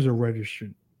knives are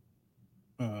registered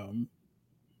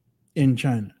in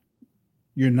China.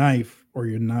 Your knife or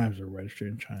your knives are registered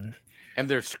in China. And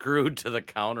they're screwed to the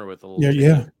counter with a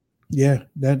little Yeah.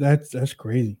 That's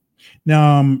crazy.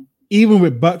 Now, even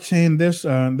with Buck saying this,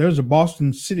 there's a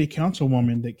Boston City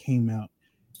Councilwoman that came out.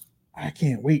 I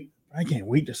can't wait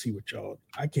to see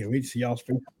I can't wait to see y'all's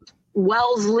face.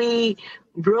 Wellesley,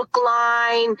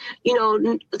 Brookline,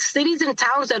 cities and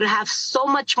towns that have so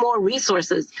much more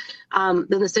resources than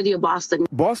the city of Boston.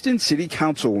 Boston City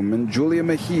Councilwoman Julia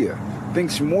Mejia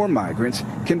thinks more migrants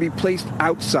can be placed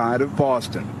outside of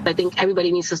Boston. I think everybody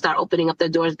needs to start opening up their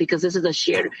doors because this is a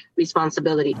shared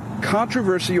responsibility.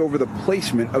 Controversy over the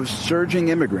placement of surging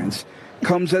immigrants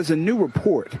comes as a new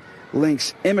report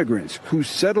links immigrants who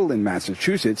settle in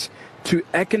Massachusetts to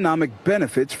economic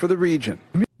benefits for the region.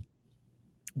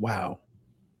 Wow.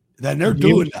 Then they're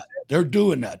doing that. They're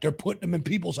doing that. They're putting them in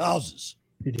people's houses.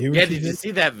 Did you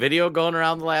see that video going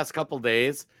around the last couple of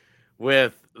days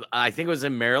with, I think it was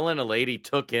in Maryland, a lady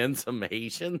took in some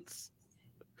Haitians?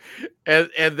 And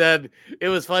then it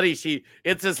was funny.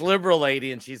 It's this liberal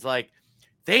lady, and she's like,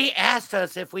 they asked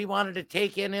us if we wanted to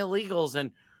take in illegals,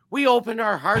 and we opened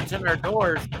our hearts and our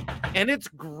doors. And it's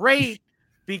great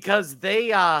because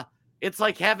it's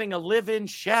like having a live-in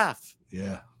chef.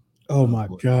 Yeah. Oh my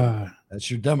God. That's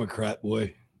your Democrat,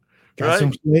 boy. Got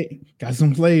some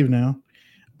slave now.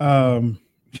 Oh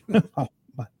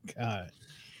my God.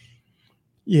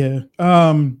 Yeah.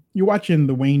 You're watching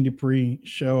the Wayne Dupree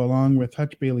show along with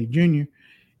Hutch Bailey Jr.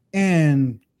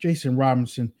 and Jason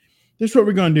Robinson. This is what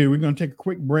we're going to do. We're going to take a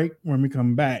quick break. When we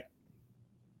come back,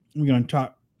 we're going to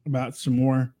talk about some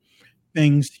more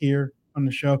things here on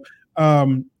the show.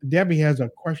 Debbie has a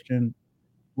question.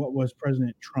 What was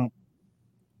President Trump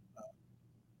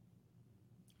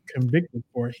convicted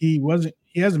for? He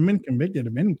hasn't been convicted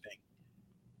of anything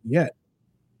yet.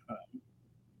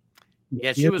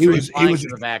 Yeah, she was replying to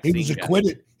the vaccine. He was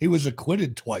acquitted. He was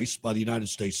acquitted twice by the United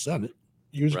States Senate.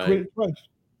 He was acquitted twice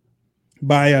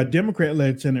by a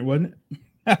Democrat-led Senate, wasn't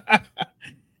it?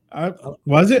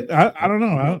 Was it? I don't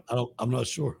know. I'm not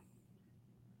sure.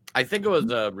 I think it was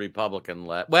a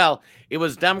Republican-led. Well, it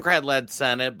was Democrat-led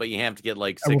Senate, but you have to get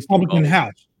like 60 a Republican votes.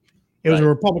 House. It was a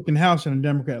Republican House and a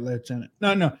Democrat-led Senate.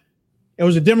 No. It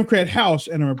was a Democrat House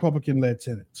and a Republican-led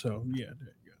Senate. So, yeah,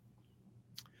 there you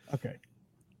go. Okay.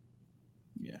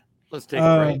 Yeah. Let's take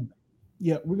a break.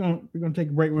 Yeah, we're gonna take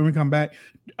a break. When we come back,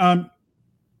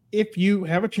 if you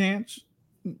have a chance,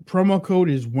 promo code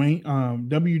is Wayne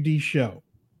WD Show.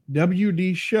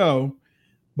 WD Show.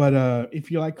 But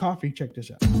if you like coffee, check this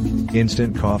out.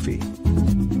 Instant coffee.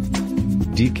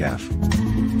 Decaf.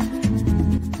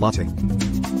 Latte.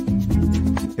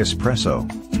 Espresso.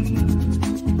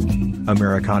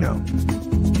 Americano.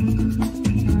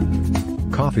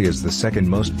 Coffee is the second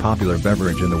most popular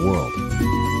beverage in the world.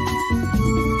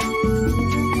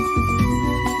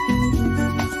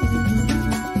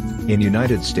 In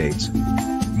United States,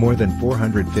 more than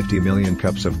 450 million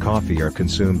cups of coffee are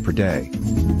consumed per day.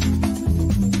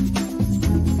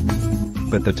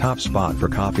 But the top spot for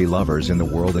coffee lovers in the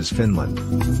world is Finland,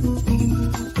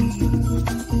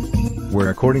 where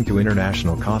according to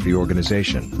International Coffee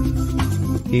Organization,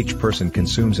 each person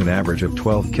consumes an average of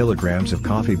 12 kilograms of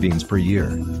coffee beans per year.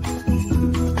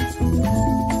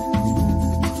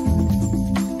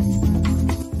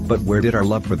 But where did our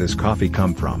love for this coffee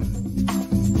come from?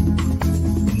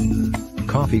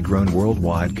 Coffee grown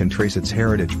worldwide can trace its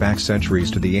heritage back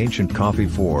centuries to the ancient coffee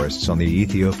forests on the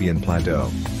Ethiopian plateau.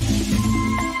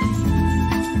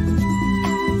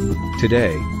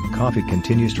 Today, coffee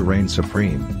continues to reign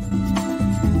supreme.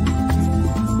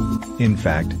 In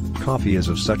fact, coffee is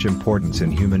of such importance in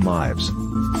human lives.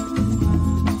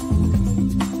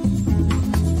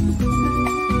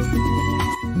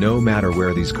 No matter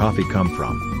where these coffee come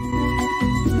from,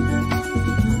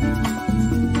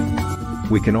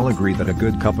 we can all agree that a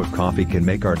good cup of coffee can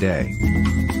make our day.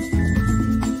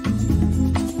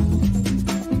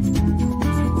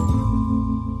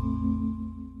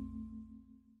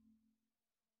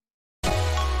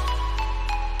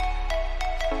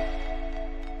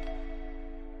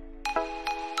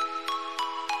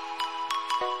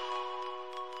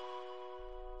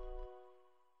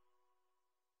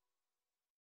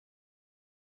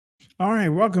 All right,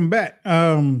 welcome back.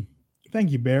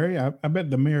 Thank you, Barry. I bet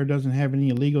the mayor doesn't have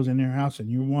any illegals in their house, and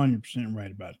you're 100%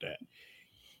 right about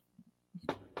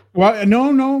that. Well,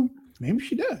 no, maybe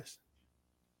she does.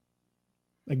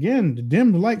 Again, the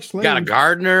Dems like slaves. Got a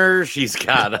gardener. She's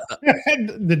got a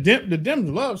the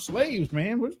Dems love slaves,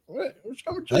 man. What's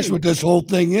That's what this whole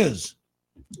thing is.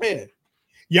 Yeah,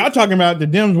 y'all talking about the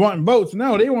Dems wanting votes?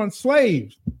 No, they want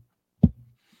slaves.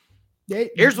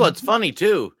 Here's what's funny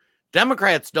too.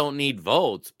 Democrats don't need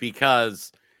votes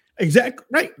because exactly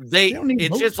right. It's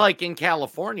votes. Just like in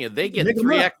California, they get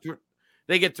three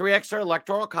extra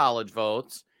electoral college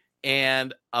votes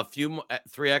and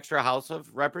three extra House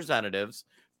of Representatives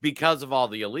because of all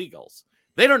the illegals.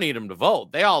 They don't need them to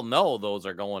vote. They all know those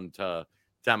are going to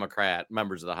Democrat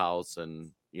members of the House,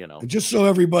 and And just so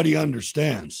everybody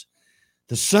understands,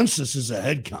 the census is a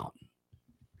head count.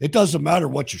 It doesn't matter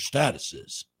what your status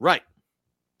is. Right.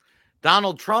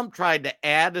 Donald Trump tried to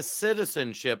add a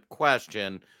citizenship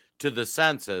question to the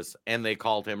census, and they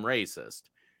called him racist,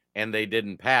 and they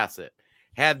didn't pass it.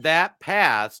 Had that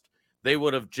passed, they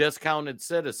would have just counted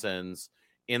citizens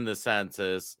in the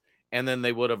census, and then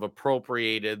they would have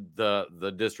appropriated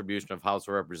the distribution of House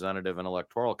of Representative and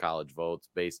Electoral College votes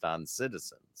based on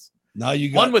citizens. Now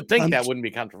one would think that wouldn't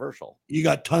be controversial. You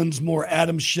got tons more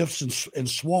Adam Schiffs and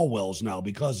Swalwells now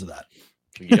because of that.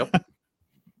 Yep.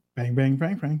 Bang, bang,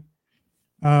 bang, bang.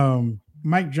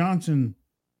 Mike Johnson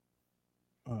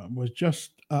was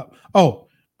just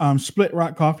Split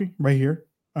Rock Coffee right here.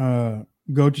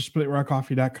 Go to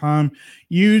splitrockcoffee.com.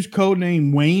 Use code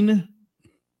name Wayne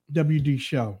WD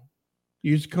Show.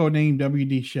 Use code name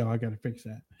WD Show. I got to fix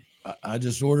that. I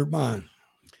just ordered mine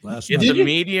last night. It's a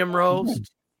medium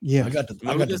roast. Yeah, I got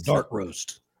the dark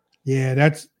roast. Yeah,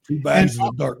 that's 2 bags of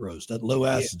the dark roast. That low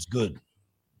acid's good.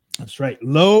 That's right.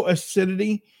 Low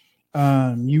acidity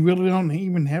You really don't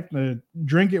even have to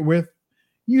drink it with.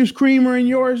 Use creamer in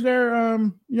yours there,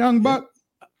 young buck.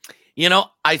 You know,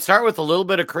 I start with a little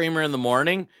bit of creamer in the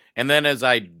morning, and then as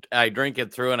I drink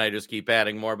it through, and I just keep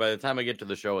adding more. By the time I get to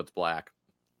the show, it's black.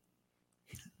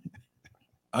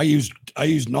 I use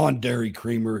non-dairy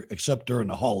creamer except during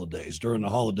the holidays. During the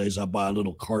holidays, I buy a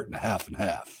little carton half and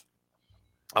half.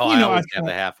 Oh, I always have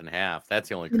the half and half. That's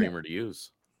the only creamer to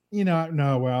use. You know,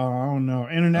 no, well, I don't know.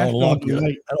 International.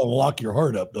 That'll lock your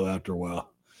heart up though after a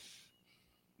while.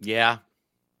 Yeah.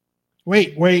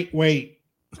 Wait.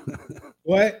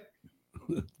 What?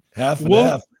 Half and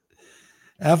half.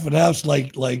 Half and half's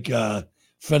like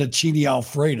fettuccine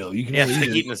Alfredo. You can it's like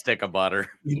eating a stick of butter.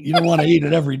 You don't want to eat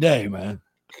it every day, man.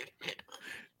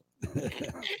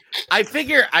 I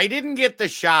figure I didn't get the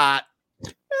shot,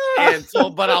 and so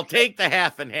but I'll take the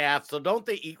half and half. So don't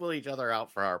they equal each other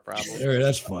out for our problem? There,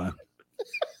 that's fine.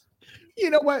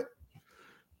 You know what?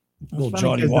 Little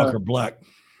Johnny Walker Black.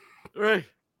 Right.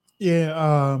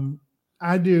 Yeah.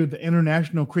 I do the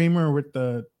international creamer with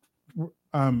the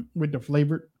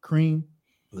flavored cream.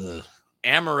 Ugh.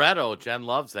 Amaretto. Jen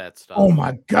loves that stuff. Oh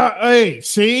my God. Hey,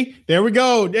 see, there we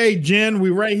go. Hey, Jen,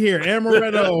 we right here.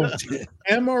 Amaretto.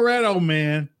 Amaretto,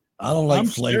 man. I don't like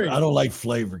flavor. I don't like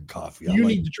flavored coffee. You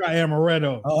need to try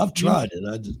amaretto. Oh, I've tried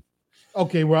it.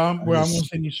 Okay, I'm gonna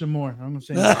send you some more. I'm gonna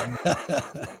send you some more.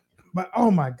 But oh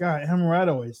my God,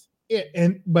 amaretto is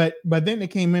it. But then they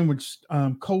came in with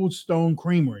Cold Stone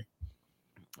Creamery.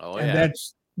 Oh and yeah.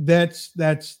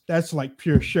 That's like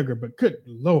pure sugar. But good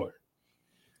Lord.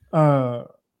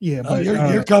 Yeah, but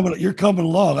you're coming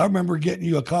along. I remember getting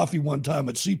you a coffee one time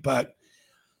at CPAC.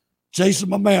 Jason,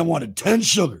 my man, wanted 10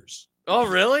 sugars. Oh,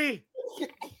 really?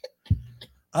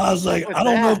 I was like, I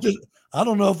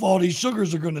don't know if all these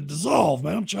sugars are going to dissolve,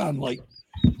 man. I'm trying like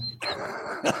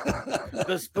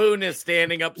the spoon is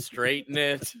standing up straight in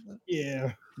it.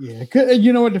 Yeah.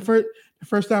 You know what? The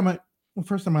first time I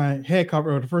had coffee,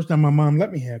 or the first time my mom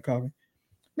let me have coffee,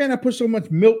 man, I put so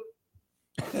much milk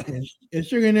and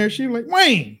sugar in there. She was like,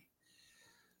 Wayne,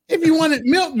 if you wanted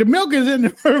milk, the milk is in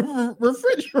the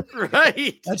refrigerator.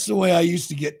 Right. That's the way I used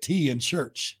to get tea in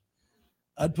church.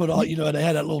 I'd put all, they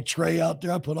had that little tray out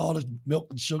there. I put all the milk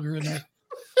and sugar in there.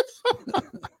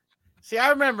 See, I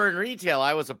remember in retail,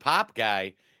 I was a pop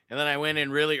guy, and then I went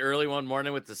in really early one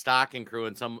morning with the stocking crew,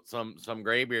 and some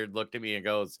graybeard looked at me and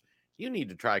goes, "You need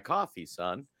to try coffee,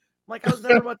 son." I'm like, I was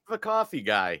never much of a coffee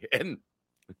guy, and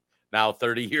now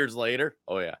 30 years later,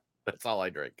 oh yeah, that's all I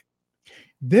drink.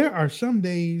 There are some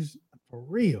days, for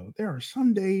real, there are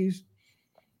some days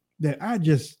that I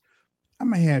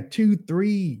may have 2 or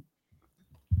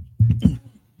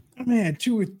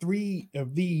 3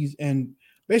 of these and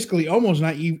basically almost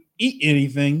not eat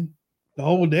anything the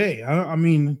whole day. I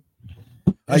mean,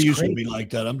 I used to be like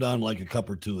that. I'm down like a cup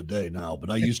or 2 a day now, but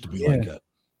I used to be like that.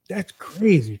 That's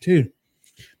crazy too.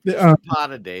 A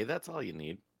pot a day, that's all you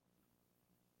need.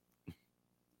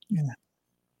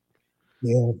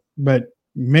 Yeah, but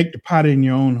make the pot in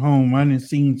your own home. I've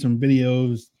seen some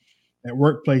videos at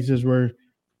workplaces where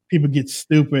people get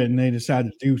stupid and they decide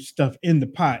to do stuff in the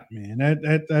pot, man.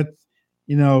 That's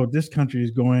this country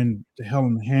is going to hell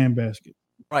in the handbasket.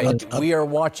 Right. We are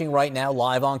watching right now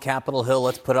live on Capitol Hill.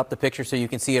 Let's put up the picture so you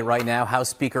can see it right now. House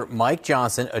Speaker Mike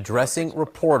Johnson addressing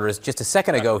reporters. Just a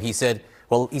second ago, he said,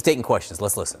 well, he's taking questions.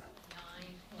 Let's listen.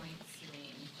 9-point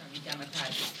swing from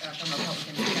Republicans to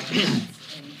Democrats in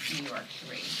New York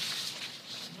 3.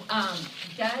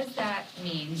 Does that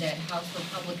mean that House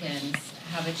Republicans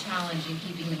have a challenge in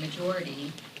keeping the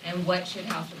majority? And what should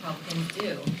House Republicans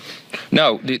do?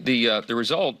 No, the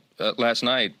result last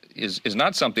night is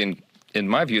not something, in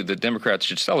my view, that Democrats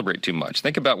should celebrate too much.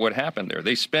 Think about what happened there.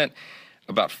 They spent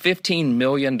about $15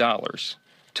 million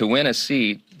to win a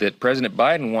seat that President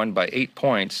Biden won by 8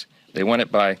 points. They won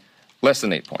it by less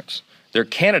than 8 points. Their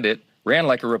candidate ran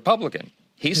like a Republican.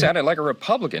 He sounded like a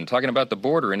Republican talking about the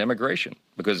border and immigration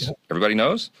because everybody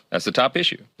knows that's the top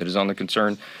issue that is on the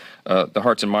concern, the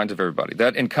hearts and minds of everybody.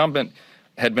 That incumbent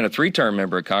had been a 3-term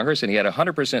member of Congress, and he had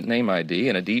 100% name ID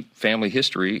and a deep family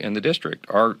history in the district.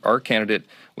 Our candidate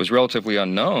was relatively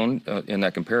unknown in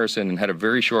that comparison and had a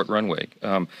very short runway.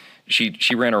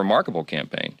 She ran a remarkable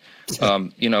campaign.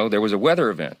 There was a weather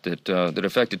event that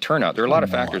affected turnout. There are a lot of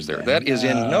factors there. That is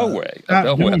in no way a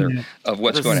bellwether of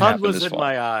what's going to happen this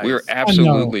fall. We are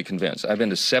absolutely convinced. I've been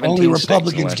to 17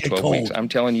 states in the last 12 weeks. I'm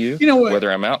telling you, whether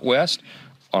I'm out west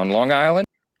on Long Island.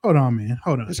 Hold on, man.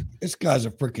 Hold on. This guy's a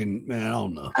freaking man. I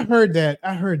don't know. I heard that.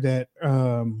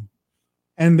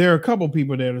 And there are a couple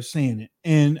people that are saying it.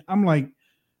 And I'm like,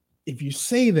 if you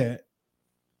say that,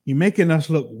 you're making us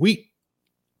look weak.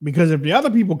 Because if the other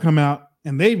people come out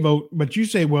and they vote, but you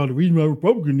say, well, the reason why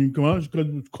Republicans didn't come out is because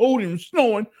it was cold and it was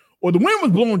snowing, or the wind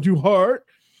was blowing too hard,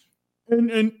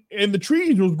 and the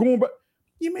trees was going by.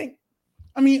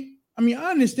 I mean,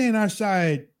 I understand our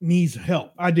side needs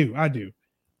help. I do.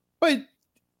 But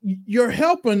you're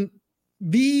helping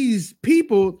these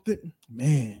people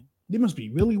man, they must be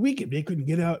really weak if they couldn't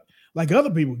get out like other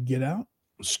people can get out.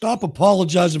 Stop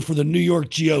apologizing for the New York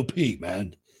GOP,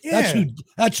 man. Yeah.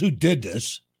 That's who did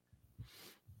this.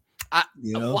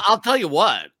 Well, I'll tell you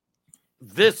what.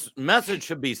 This message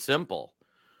should be simple.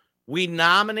 We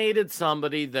nominated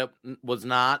somebody that was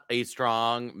not a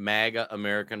strong MAGA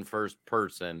American First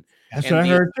person. That's and what I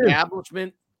the heard too.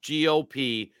 establishment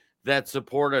GOP that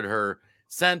supported her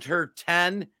sent her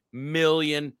 $10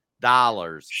 million.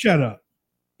 Shut up.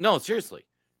 No, seriously.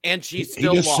 And she He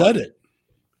still just lost. said it.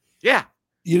 Yeah.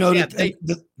 You know, Yeah,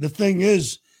 the thing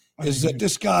is that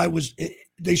this guy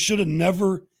they should have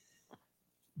never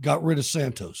got rid of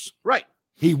Santos. Right.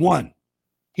 He won.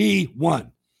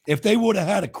 If they would have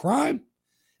had a crime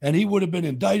and he would have been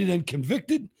indicted and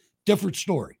convicted, different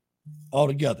story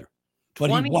altogether. But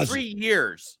 23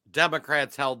 years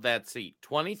Democrats held that seat.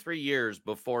 23 years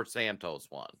before Santos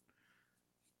won.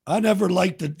 I never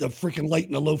liked the freaking light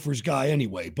in the loafers guy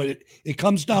anyway, but it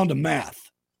comes down to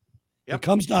math. Yep. It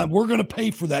comes down, we're going to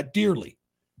pay for that dearly.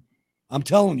 I'm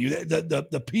telling you,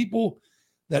 the people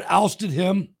that ousted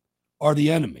him are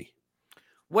the enemy.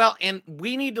 Well, and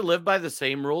we need to live by the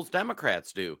same rules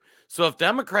Democrats do. So if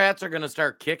Democrats are going to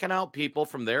start kicking out people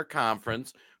from their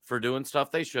conference for doing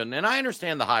stuff they shouldn't, and I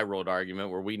understand the high road argument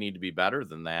where we need to be better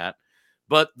than that,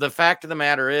 but the fact of the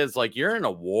matter is, like, you're in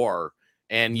a war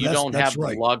and you don't have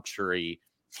the luxury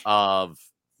of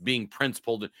being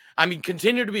principled. I mean,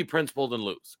 continue to be principled and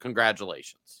lose.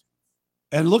 Congratulations.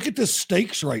 And look at the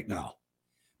stakes right now.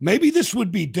 Maybe this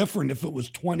would be different if it was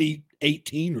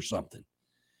 2018 or something.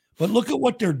 But look at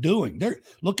what they're doing.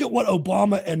 Look at what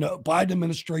Obama and the Biden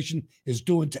administration is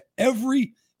doing to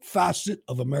every facet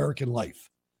of American life,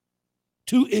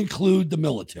 to include the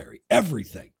military,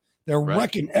 everything. They're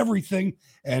wrecking everything,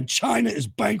 and China is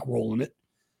bankrolling it.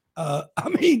 I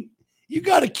mean, you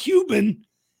got a Cuban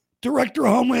director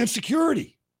of Homeland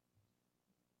Security.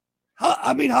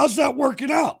 How's that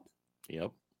working out?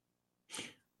 Yep.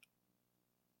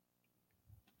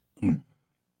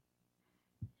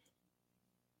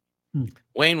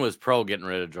 Wayne was pro getting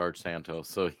rid of George Santos,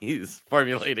 so he's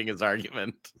formulating his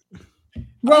argument.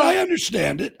 Well, I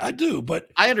understand it. I do, but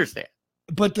I understand.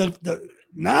 But the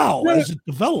now as it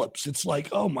develops, it's like,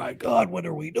 oh my God, what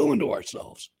are we doing to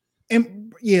ourselves?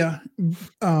 And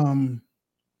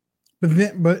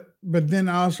but then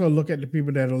I also look at the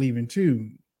people that are leaving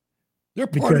too. They're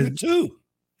part of it too.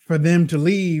 For them to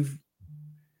leave,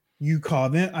 you call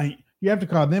them. You have to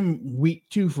call them weak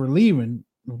too for leaving.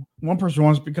 One person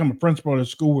wants to become a principal at a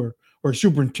school or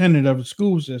superintendent of a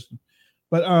school system,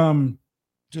 but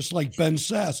just like Ben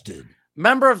Sass did.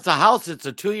 Member of the House, it's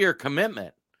a 2-year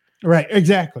commitment. Right,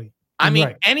 exactly. I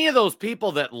mean, any of those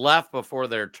people that left before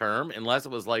their term, unless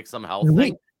it was like some health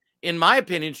thing, in my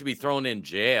opinion, should be thrown in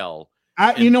jail.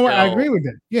 You know what? I agree with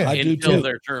that. Yeah, I do until too.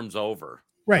 their term's over.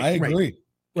 Right, I agree.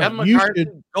 Kevin McCarthy,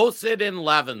 go sit in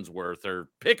Leavenworth or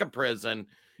pick a prison.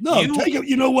 No,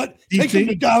 you know what? Take him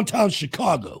to downtown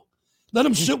Chicago. Let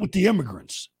him sit with the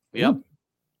immigrants. Yep.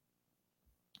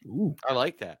 Ooh. I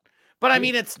like that. But I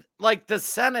mean, it's like the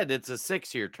Senate, it's a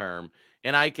 6-year term.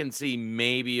 And I can see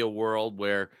maybe a world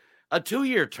where a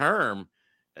 2-year term,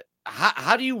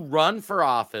 how do you run for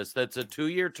office that's a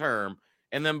 2-year term?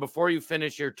 And then before you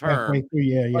finish your term,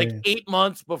 8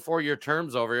 months before your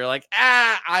term's over, you're like,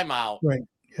 I'm out. Right.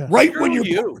 Yeah.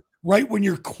 Right when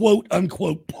your quote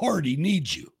unquote party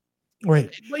needs you.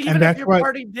 Right. Well, even if your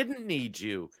party didn't need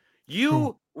you,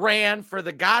 you ran for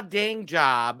the goddamn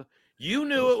job. You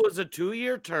knew it was a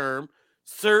 2-year term.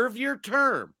 Serve your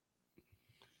term.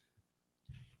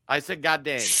 I said, God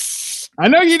dang. I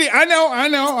know you did. I know.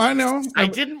 I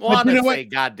didn't want to say,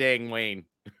 God dang, Wayne.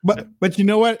 But you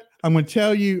know what? I'm going to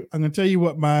tell you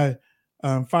what my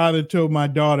father told my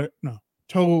daughter. No,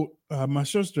 told my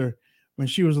sister when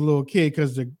she was a little kid,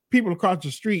 because the people across the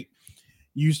street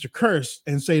used to curse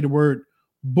and say the word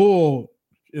bull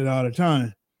all the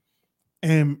time.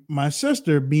 And my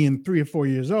sister, being 3 or 4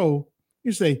 years old,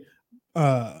 you say,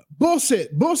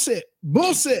 bullshit.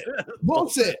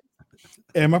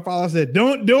 And my father said,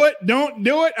 don't do it.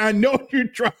 I know what you're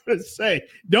trying to say.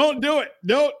 Don't do it.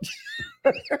 Don't.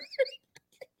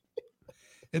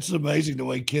 It's amazing the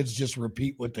way kids just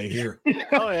repeat what they hear.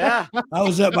 Oh, yeah. I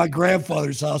was at my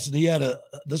grandfather's house and he had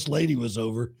this lady was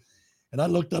over, and I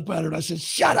looked up at her and I said,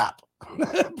 shut up.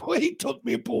 Boy, he took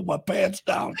me and pulled my pants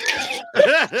down.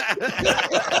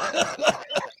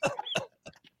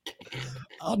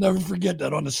 I'll never forget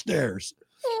that on the stairs.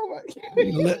 Oh my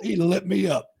God. He lit me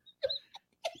up.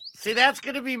 See, that's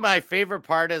going to be my favorite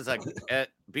part as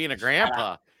being a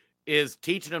grandpa, is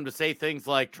teaching him to say things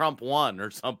like Trump won or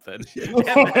something, and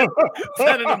then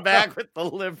sending him back with the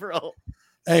liberal.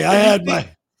 Hey,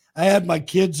 I had my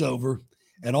kids over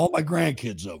and all my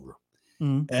grandkids over,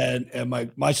 and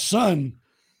my son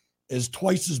is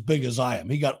twice as big as I am.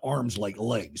 He got arms like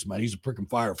legs, man. He's a freaking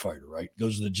firefighter, right?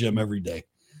 Goes to the gym every day.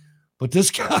 But this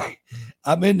guy,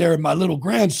 I'm in there, and my little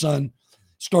grandson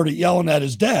started yelling at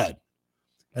his dad.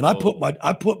 And I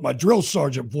put my drill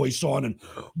sergeant voice on, and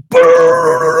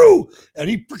boo! And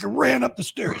he freaking ran up the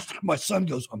stairs. My son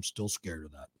goes, "I'm still scared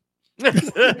of that."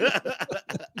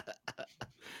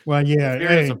 Well, yeah, Fear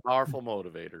is a powerful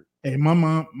motivator. Hey, my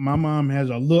mom has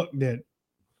a look that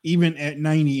even at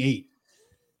 98,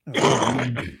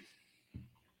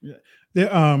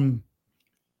 they're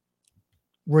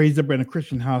raised up in a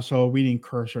Christian household. We didn't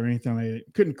curse or anything like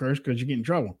that. Couldn't curse because you get in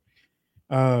trouble.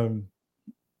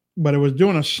 But it was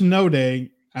during a snow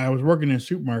day. I was working in a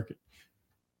supermarket,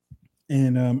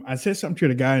 and I said something to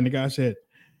the guy, and the guy said,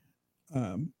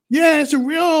 "Yeah, it's a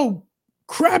real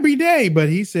crappy day," but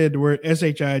he said the word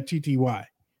SHITTY.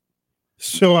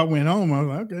 So I went home. I was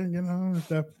like, "Okay, get on and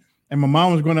stuff." And my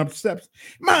mom was going up the steps.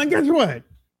 Mom, guess what?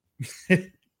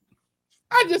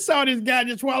 I just saw this guy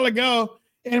just a while ago,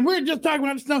 and we're just talking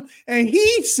about the snow, and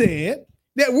he said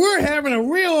that we're having a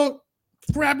real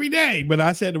crappy day. But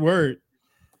I said the word.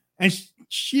 And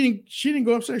she didn't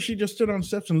go upstairs. She just stood on the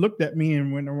steps and looked at me,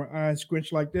 and when her eyes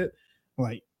squinched like that,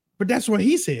 like, but that's what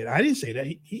he said. I didn't say that.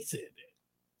 He said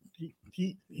that.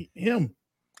 Him.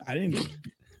 I didn't.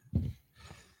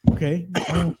 Okay,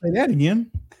 I won't say that again.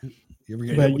 You ever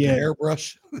get hit with the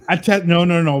hairbrush?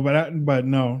 But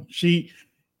no. She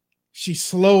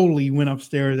slowly went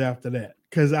upstairs after that,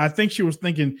 because I think she was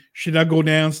thinking, should I go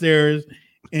downstairs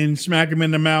and smack him in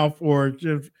the mouth, or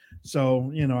just.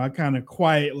 So, I kind of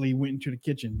quietly went into the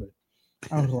kitchen, but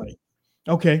I was like,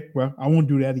 okay, well, I won't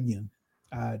do that again.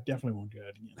 I definitely won't do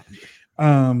that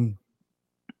again.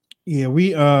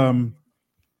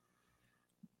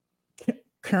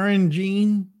 Karen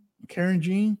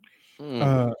Jean,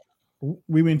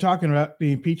 we've been talking about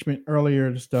the impeachment earlier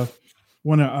and stuff.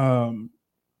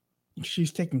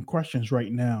 She's taking questions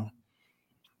right now.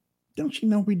 Don't you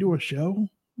know we do a show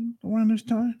around this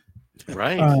time?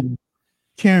 Right.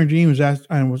 Karen Jean was asked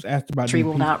about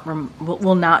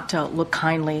will not look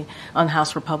kindly on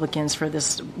House Republicans for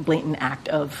this blatant act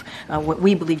of what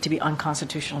we believe to be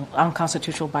unconstitutional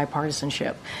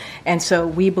bipartisanship, and so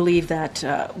we believe that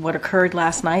what occurred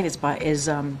last night is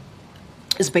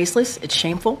baseless. It's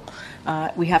shameful.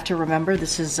 We have to remember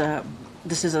this is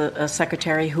a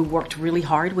secretary who worked really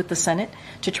hard with the Senate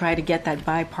to try to get that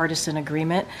bipartisan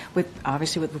agreement with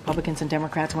Republicans and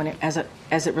Democrats as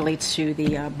it relates to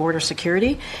the border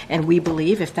security. And we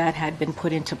believe if that had been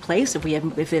put into place, if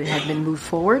it had been moved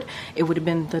forward, it would have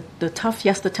been the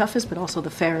toughest, but also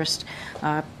the fairest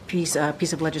piece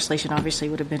of legislation. Obviously,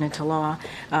 would have been into law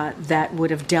that would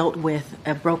have dealt with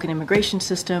a broken immigration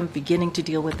system, beginning to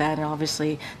deal with that, and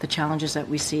obviously the challenges that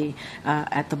we see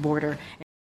at the border.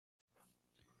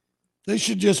 They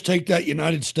should just take that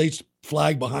United States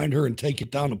flag behind her and take it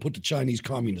down and put the Chinese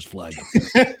Communist flag.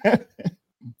 They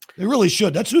really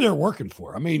should. That's who they're working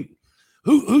for. I mean,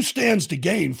 who stands to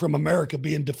gain from America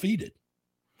being defeated?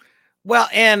 Well,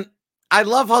 and I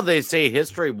love how they say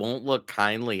history won't look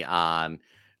kindly on,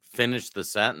 finish the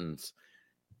sentence.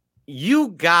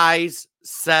 You guys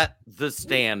set the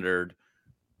standard.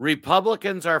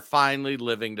 Republicans are finally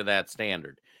living to that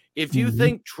standard. If you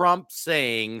think Trump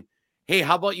saying, hey,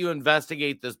 how about you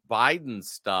investigate this Biden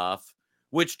stuff,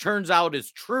 which turns out is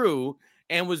true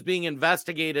and was being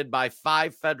investigated by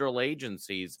 5 federal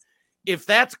agencies. If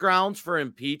that's grounds for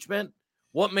impeachment,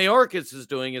 what Mayorkas is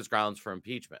doing is grounds for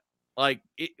impeachment.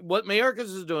 What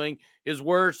Mayorkas is doing is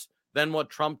worse than what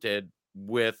Trump did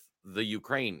with the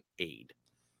Ukraine aid.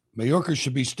 Mayorkas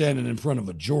should be standing in front of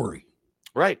a jury.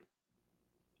 Right.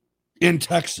 In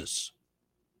Texas.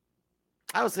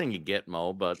 I was thinking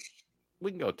Gitmo, but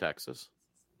we can go Texas.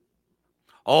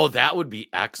 Oh, that would be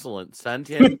excellent. Send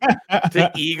him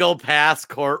to Eagle Pass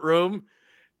courtroom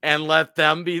and let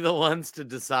them be the ones to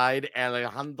decide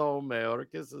Alejandro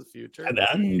Mayorkas' future.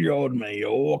 Alejandro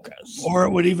Mayorkas. Or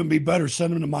it would even be better,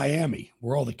 send him to Miami,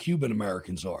 where all the Cuban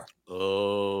Americans are.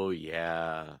 Oh,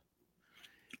 yeah.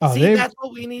 Oh, see, that's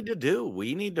what we need to do.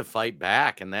 We need to fight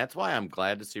back, and that's why I'm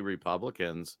glad to see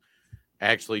Republicans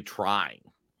actually trying.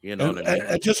 You know what I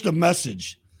mean? Just a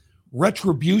message.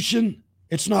 Retribution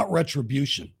It's not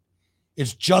retribution.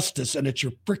 It's justice, and it's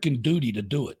your freaking duty to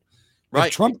do it. Right.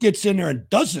 If Trump gets in there and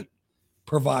doesn't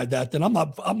provide that, then I'm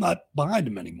not behind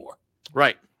him anymore.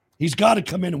 Right. He's got to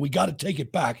come in, and we got to take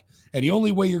it back. And the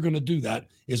only way you're going to do that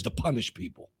is to punish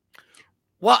people.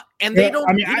 Well, and they don't.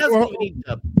 I mean,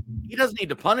 he doesn't need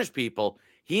to punish people.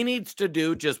 He needs to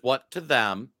do just what to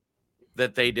them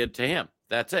that they did to him.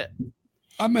 That's it.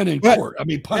 I meant in court. I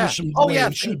mean, punish them the way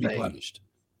it should be punished.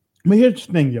 But here's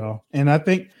the thing, y'all, and I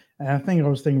think I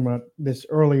was thinking about this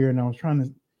earlier, and I was trying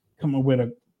to come up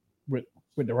with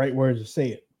the right words to say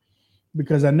it,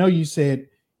 because I know you said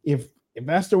if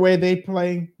that's the way they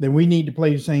play, then we need to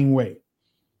play the same way.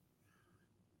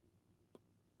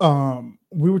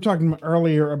 We were talking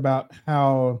earlier about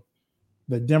how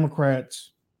the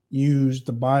Democrats use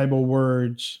the Bible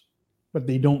words, but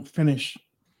they don't finish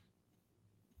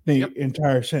the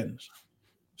entire sentence.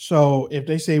 So if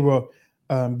they say, well,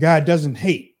 God doesn't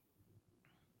hate,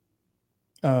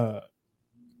 God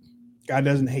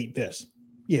doesn't hate this.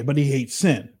 Yeah, but he hates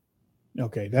sin.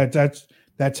 Okay,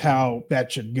 that's how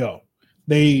that should go.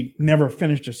 They never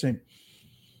finish the same.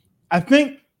 I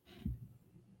think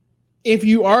if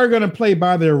you are going to play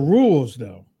by their rules,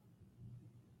 though,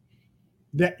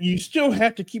 that you still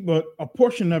have to keep a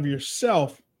portion of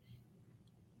yourself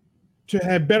to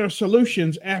have better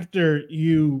solutions after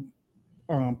you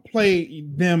play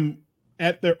them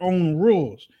at their own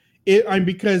rules.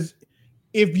 Because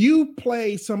if you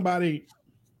play somebody,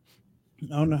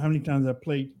 I don't know how many times I've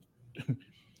played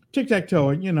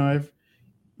tic-tac-toe,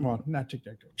 not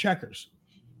tic-tac-toe, checkers.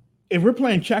 If we're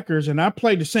playing checkers and I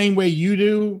play the same way you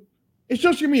do, it's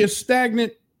just going to be a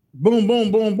stagnant boom,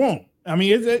 boom, boom, boom. I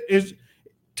mean, it's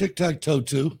tic-tac-toe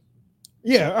too.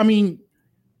 Yeah, I mean,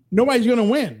 nobody's going to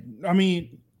win. I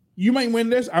mean, you might win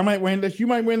this, I might win this, you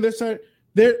might win this.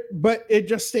 But it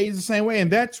just stays the same way. And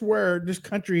that's where this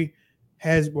country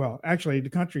the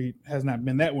country has not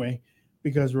been that way,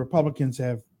 because Republicans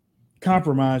have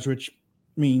compromised, which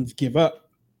means give up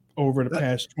over the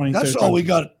past 20 That's 30 all we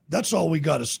got. That's all we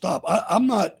got to stop. I'm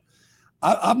not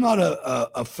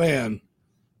a fan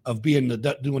of doing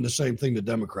the same thing the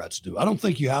Democrats do. I don't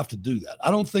think you have to do that.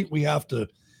 I don't think we have to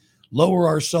lower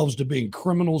ourselves to being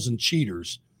criminals and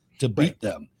cheaters to beat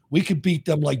them. We could beat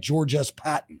them like George S.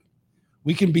 Patton.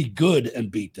 We can be good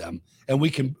and beat them, and we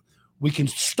can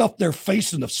stuff their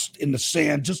face in the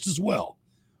sand just as well.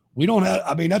 We don't have.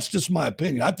 I mean, that's just my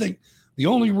opinion. I think the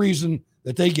only reason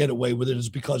that they get away with it is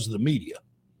because of the media.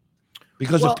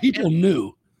 Because if people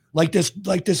knew, like this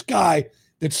guy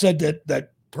that said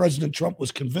that President Trump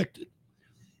was convicted,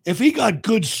 if he got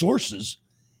good sources,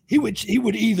 he would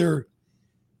either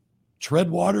tread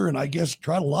water and I guess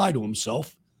try to lie to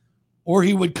himself, or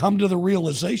he would come to the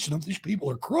realization that these people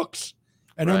are crooks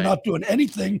and they're not doing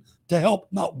anything to help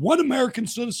not one American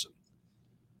citizen.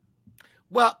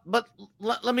 Well, but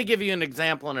let me give you an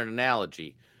example and an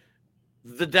analogy.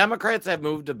 The Democrats have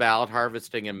moved to ballot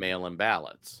harvesting and mail-in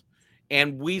ballots.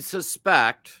 And we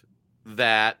suspect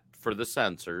that for the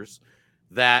censors,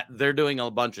 that they're doing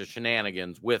a bunch of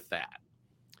shenanigans with that.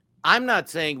 I'm not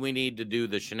saying we need to do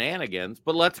the shenanigans,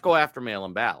 but let's go after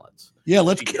mail-in ballots. Yeah,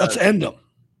 let's end them.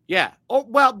 Yeah. Oh,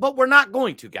 well, but we're not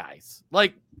going to, guys.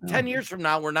 Like 10 years from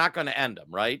now, we're not going to end them,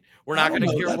 right? We're not going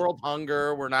to cure world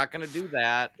hunger. We're not going to do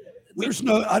that.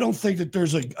 I don't think that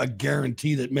there's a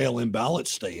guarantee that mail-in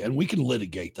ballots stay in. We can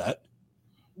litigate that.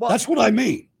 Well, that's what I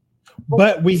mean.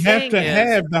 But we have to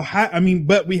have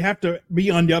but we have to be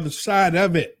on the other side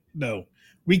of it, though.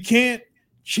 We can't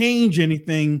change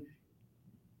anything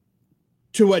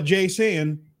to what Jay's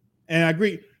saying, and I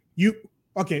agree.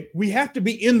 We have to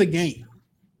be in the game.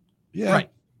 Yeah. Right.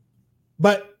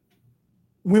 But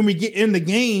when we get in the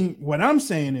game, what I'm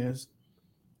saying is,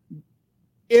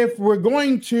 if we're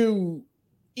going to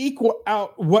equal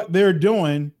out what they're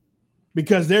doing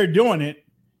because they're doing it,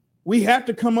 we have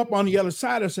to come up on the other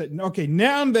side and say, okay,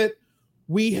 now that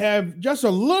we have just a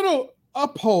little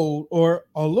uphold or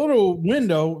a little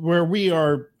window where we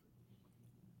are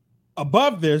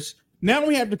above this, now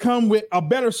we have to come with a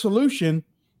better solution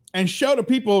and show the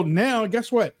people now,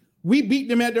 guess what? We beat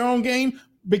them at their own game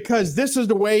because this is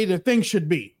the way the thing should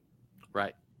be.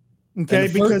 Right. Okay,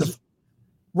 because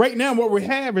right now what we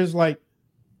have is like,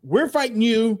 we're fighting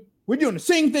you, we're doing the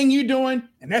same thing you're doing,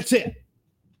 and that's it.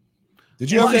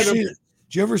 Did you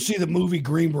ever see the movie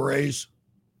Green Berets?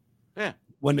 Yeah.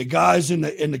 When the guy's in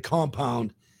the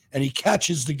compound and he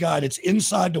catches the guy that's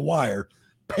inside the wire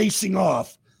pacing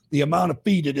off the amount of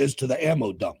feet it is to the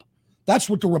ammo dump. That's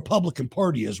what the Republican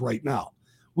Party is right now.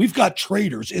 We've got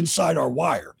traitors inside our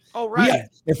wire. Oh, right.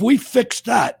 If we fix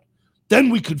that, then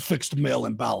we could fix the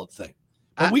mail-in ballot thing.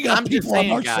 But we got people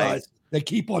on our side They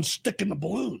keep on sticking the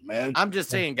balloon, man. I'm just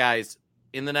saying, guys,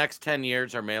 in the next 10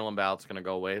 years, our mail-in ballot's going to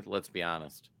go away. Let's be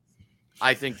honest.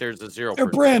 I think there's a 0%. They're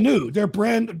brand new.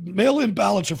 Mail-in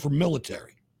ballots are for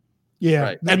military. Yeah.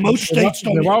 Right. And most states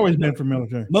don't. They've always been for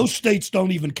military. Most states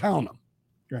don't even count them.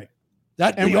 Right.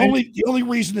 The only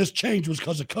reason this changed was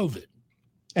because of COVID.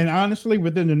 And honestly,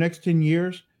 within the next 10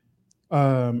 years,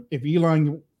 if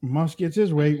Elon Musk gets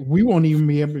his way, we won't even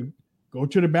be able to go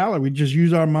to the ballot. We just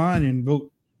use our mind and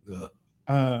vote.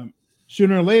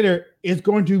 Sooner or later, it's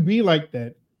going to be like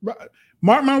that.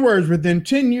 Mark my words, within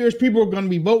 10 years, people are going to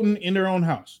be voting in their own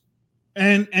house.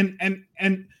 And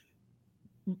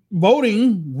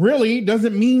voting really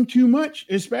doesn't mean too much,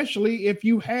 especially if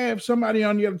you have somebody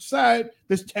on the other side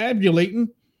that's tabulating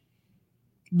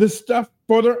the stuff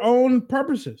for their own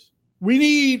purposes. We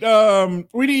need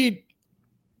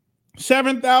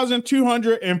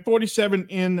 7,247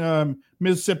 in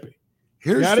Mississippi.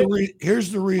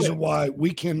 Here's the reason why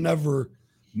we can never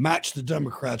match the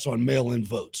Democrats on mail-in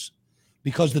votes,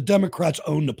 because the Democrats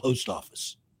own the post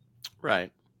office.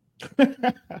 Right.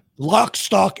 Lock,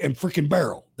 stock, and freaking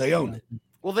barrel. They own it.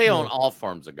 Well, they own all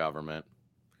forms of government.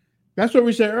 That's what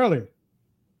we said earlier.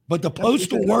 But the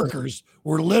postal workers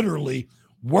were literally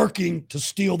working to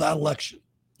steal that election.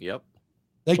 Yep.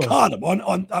 They caught them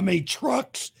on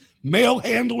trucks, mail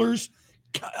handlers,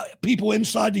 people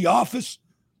inside the office.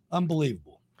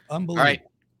 Unbelievable. All right.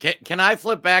 Can I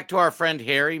flip back to our friend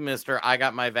Harry, Mr. I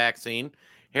Got My Vaccine?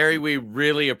 Harry, we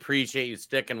really appreciate you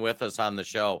sticking with us on the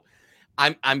show.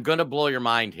 I'm going to blow your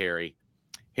mind, Harry.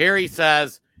 Harry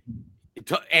says,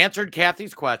 answered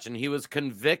Kathy's question. He was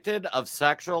convicted of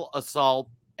sexual assault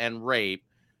and rape,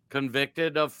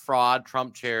 convicted of fraud,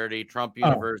 Trump charity, Trump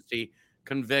University,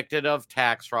 convicted of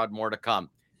tax fraud, more to come.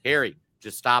 Harry,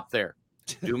 just stop there.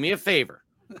 Do me a favor.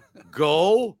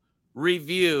 Go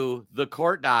review the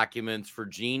court documents for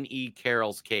Jean E.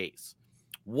 Carroll's case.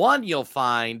 One, you'll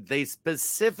find they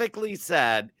specifically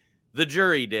said, the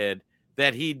jury did,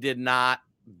 that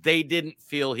they didn't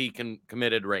feel he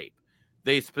committed rape.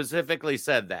 They specifically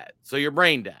said that. So you're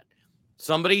brain dead.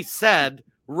 Somebody said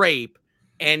rape,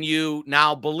 and you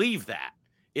now believe that.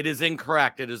 It is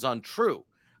incorrect. It is untrue.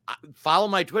 Follow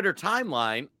my Twitter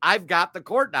timeline. I've got the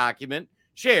court document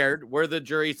shared where the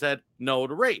jury said no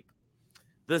to rape.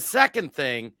 The second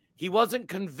thing, he wasn't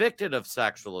convicted of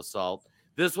sexual assault.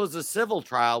 This was a civil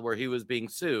trial where he was being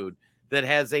sued that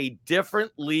has a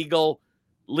different legal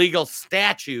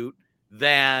statute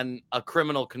than a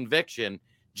criminal conviction.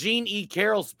 Jean E.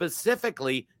 Carroll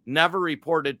specifically never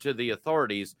reported to the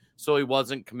authorities, so he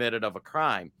wasn't committed of a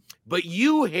crime. But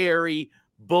you, Harry,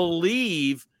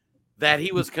 believe that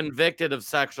he was convicted of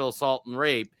sexual assault and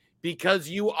rape because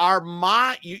you are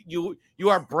you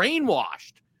are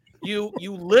brainwashed. You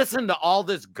listen to all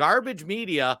this garbage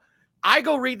media. I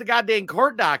go read the goddamn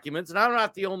court documents, and I'm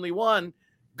not the only one.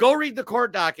 Go read the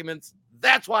court documents.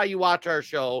 That's why you watch our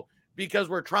show, because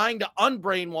we're trying to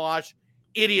unbrainwash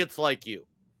idiots like you.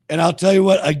 And I'll tell you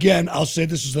what, again, I'll say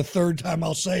this is the third time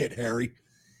I'll say it, Harry.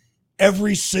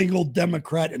 Every single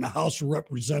Democrat in the House of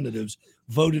Representatives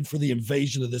voted for the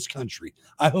invasion of this country.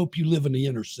 I hope you live in the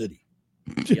inner city.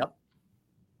 Yep.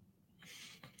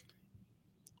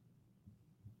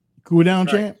 Cool down,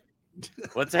 champ?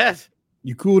 What's that?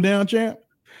 You cool down, champ?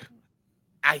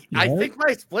 I think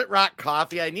my split rock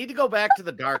coffee, I need to go back to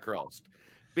the dark roast,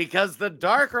 because the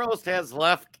dark roast has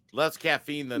less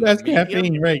caffeine than less the medium.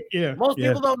 caffeine, right? Yeah. Most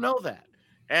people don't know that.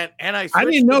 And I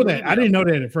didn't know that. I didn't know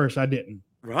that at first. I didn't.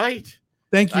 Right.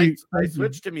 Thank you. I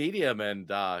switched to medium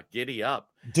and giddy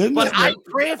up. But I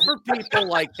pray for people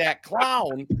like that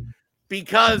clown,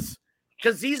 because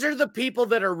these are the people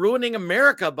that are ruining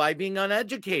America by being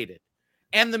uneducated.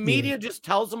 And the media just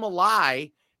tells them a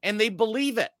lie and they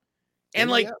believe it.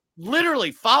 And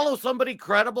literally follow somebody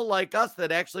credible like us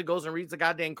that actually goes and reads the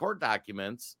goddamn court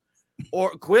documents,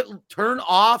 or turn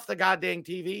off the goddamn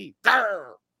TV.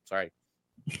 Sorry.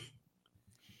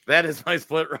 That is my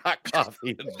Split Rock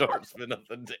Coffee endorsement of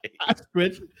the day.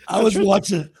 I was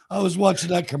watching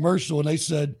that commercial and they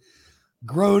said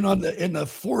grown in the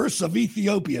forests of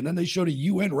Ethiopia, and then they showed a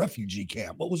UN refugee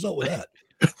camp. What was up with that?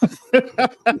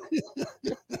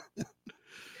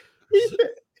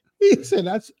 He said,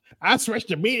 I switched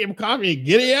to medium coffee.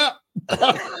 Giddy up. It's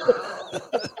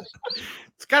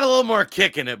got a little more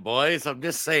kick in it, boys. I'm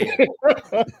just saying.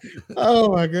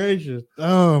 Oh my gracious.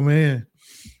 Oh man.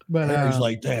 But Harry's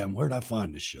like, damn, where'd I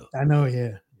find this show? I know,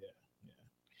 yeah.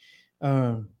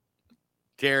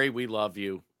 Terry, we love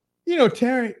you. You know,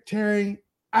 Terry,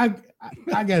 I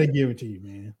gotta give it to you,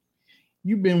 man.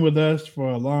 You've been with us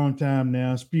for a long time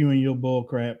now, spewing your bull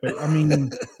crap. But I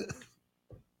mean,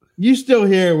 You still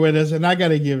here with us, and I got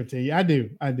to give it to you. I do.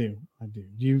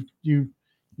 You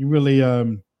really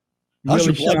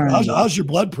how's your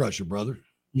blood pressure, brother?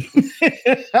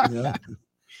 Yeah.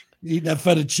 Eating that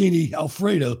fettuccine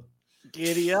Alfredo.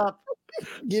 Giddy up.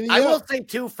 I will say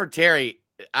too for Terry,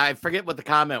 I forget what the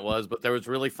comment was, but there was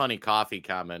really funny coffee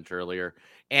comment earlier.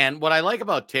 And what I like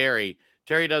about Terry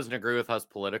doesn't agree with us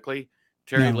politically.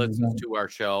 Terry listens to our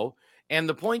show. And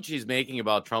the point she's making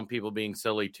about Trump people being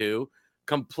silly too,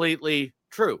 completely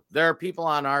true. There are people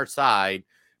on our side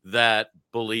that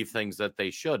believe things that they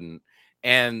shouldn't.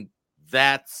 And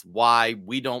that's why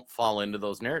we don't fall into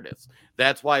those narratives.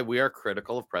 That's why we are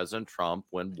critical of President Trump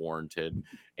when warranted.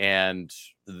 And,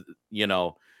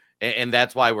 and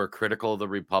that's why we're critical of the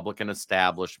Republican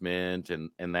establishment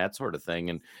and that sort of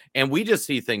thing. And we just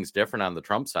see things different on the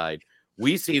Trump side.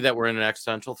 We see that we're in an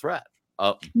existential threat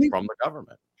from the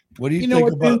government. What do you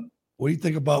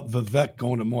think about Vivek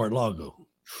going to Mar-a-Lago?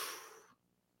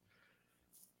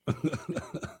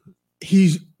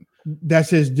 That's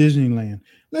his Disneyland.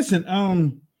 Listen,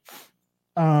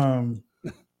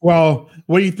 well,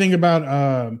 what do you think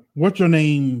about what's her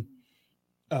name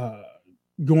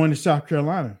going to South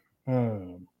Carolina?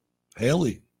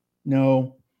 Haley.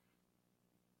 No.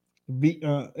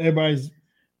 Everybody's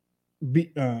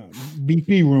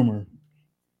BP rumor.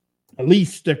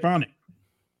 Elise Stefanik.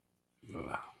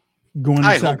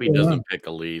 I hope he doesn't pick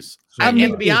Elise. And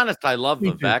to be honest, I love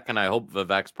Vivek, and I hope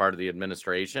Vivek's part of the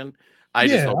administration. I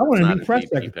want to be press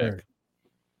secretary, pick.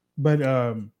 But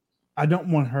I don't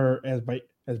want her as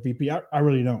VP. I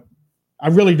really don't.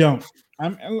 I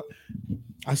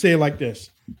say it like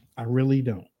this. I really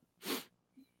don't.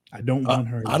 I don't want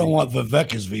her. I don't want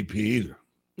Vivek as VP either.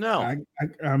 No.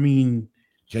 I mean,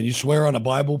 can you swear on a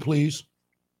Bible, please?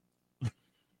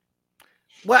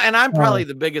 Well, and I'm probably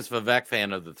the biggest Vivek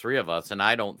fan of the three of us, and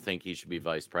I don't think he should be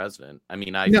vice president. I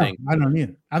mean, I think I don't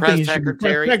either. I press think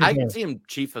secretary. I can see him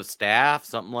chief of staff,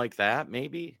 something like that,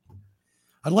 maybe.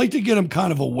 I'd like to get him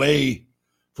kind of away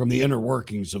from the inner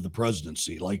workings of the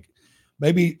presidency, like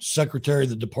maybe secretary of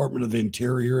the Department of the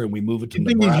Interior, and we move it to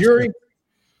Nebraska. Think he's Yuri?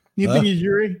 You think he's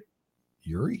Yuri?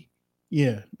 Yuri?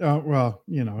 Yeah. Well,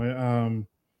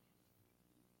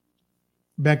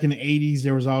 back in the 80s,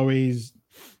 there was always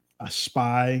a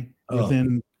spy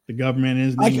within the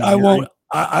government.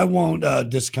 I won't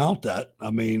discount that.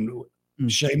 I mean,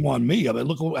 shame on me. I mean,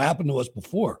 look what happened to us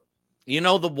before.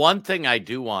 The one thing I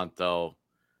do want, though,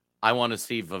 I want to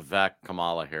see Vivek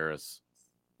Kamala Harris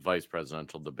vice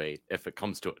presidential debate if it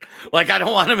comes to it. Like, I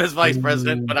don't want him as vice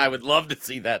president, but I would love to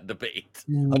see that debate.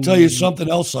 I'll tell you something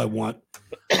else I want.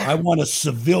 I want a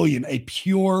civilian, a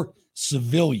pure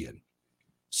civilian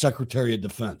Secretary of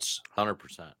Defense.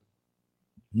 100%.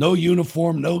 No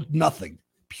uniform, no nothing.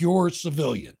 Pure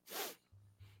civilian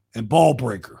and ball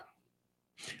breaker.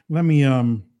 Let me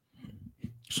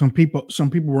some people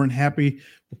weren't happy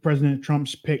with President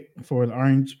Trump's pick for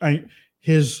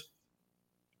his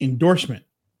endorsement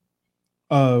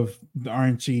of the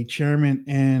RNC chairman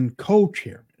and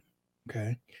co-chairman.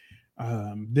 Okay.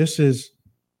 This is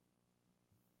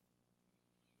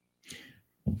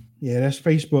that's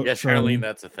Facebook. Yeah, Charlene,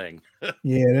 that's a thing.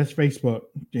 Yeah, that's Facebook.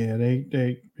 Yeah,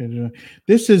 they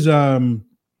this is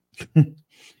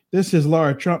this is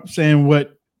Laura Trump saying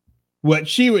what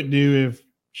she would do if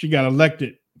she got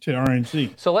elected to the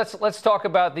RNC. So let's talk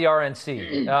about the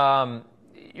RNC.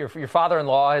 Your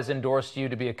father-in-law has endorsed you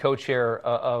to be a co-chair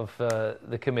of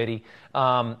the committee.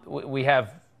 We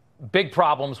have big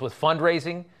problems with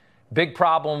fundraising, big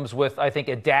problems with, I think,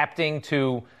 adapting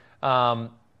to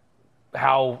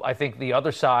how I think the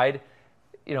other side,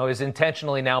 is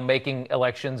intentionally now making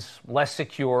elections less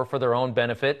secure for their own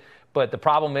benefit. But the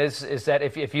problem is that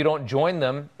if you don't join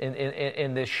them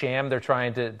in this sham they're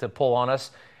trying to pull on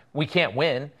us, we can't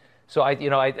win. So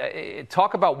I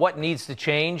talk about what needs to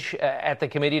change at the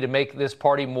committee to make this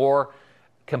party more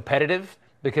competitive,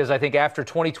 because I think after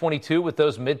 2022 with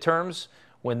those midterms,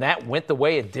 when that went the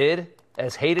way it did,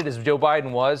 as hated as Joe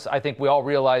Biden was, I think we all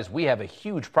realize we have a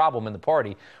huge problem in the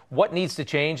party. What needs to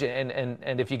change?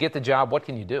 And if you get the job, what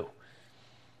can you do?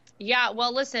 Yeah,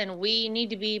 well, listen, we need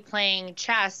to be playing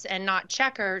chess and not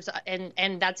checkers.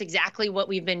 And that's exactly what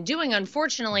we've been doing,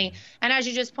 unfortunately. And as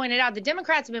you just pointed out, the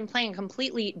Democrats have been playing a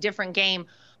completely different game.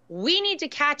 We need to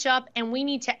catch up and we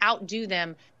need to outdo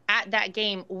them at that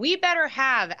game. We better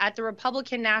have at the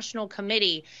Republican National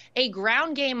Committee a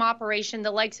ground game operation,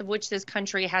 the likes of which this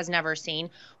country has never seen.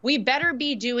 We better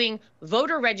be doing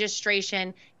voter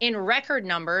registration in record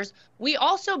numbers. We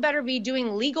also better be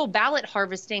doing legal ballot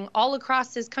harvesting all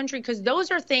across this country, because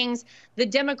those are things the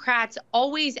Democrats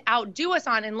always outdo us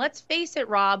on. And let's face it,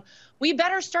 Rob, We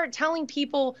better start telling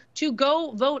people to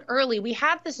go vote early. We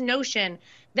have this notion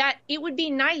that it would be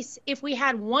nice if we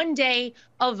had one day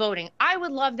of voting. I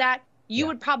would love that. You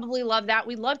would probably love that.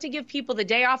 We'd love to give people the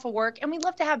day off of work, and we'd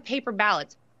love to have paper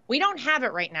ballots. We don't have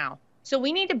it right now. So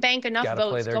we need to bank enough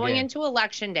votes going into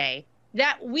Election Day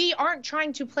that we aren't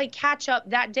trying to play catch up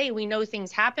that day. We know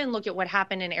things happen. Look at what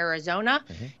happened in Arizona.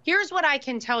 Here's what I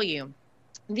can tell you.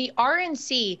 The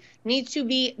RNC needs to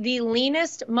be the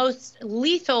leanest, most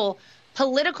lethal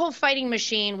political fighting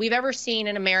machine we've ever seen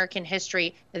in American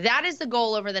history. That is the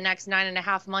goal over the next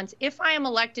 9.5 months. If I am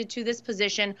elected to this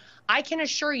position, I can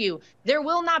assure you there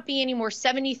will not be any more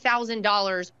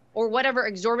 $70,000 or whatever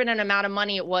exorbitant amount of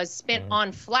money it was spent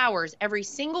on flowers. Every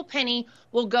single penny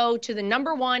will go to the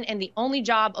number one and the only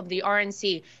job of the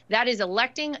RNC. That is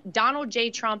electing Donald J.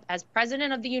 Trump as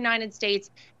president of the United States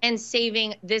and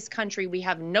saving this country. We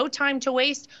have no time to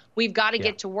waste. We've got to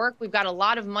get to work. We've got a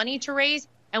lot of money to raise.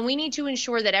 And we need to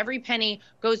ensure that every penny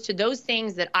goes to those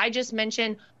things that I just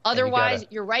mentioned. Otherwise,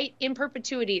 you're right, in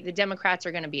perpetuity, the Democrats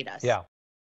are going to beat us. Yeah.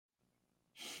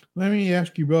 Let me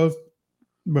ask you both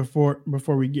before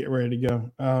we get ready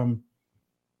to go.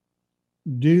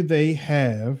 Do they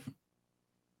have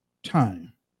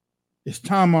time? Is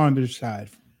Tom on their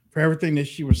side for everything that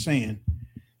she was saying?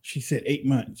 She said 8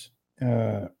 months.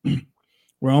 We're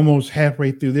almost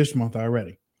halfway through this month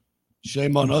already.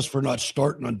 Shame on us for not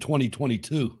starting on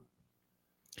 2022.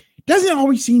 Doesn't it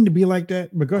always seem to be like that?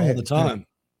 But go ahead. All the time.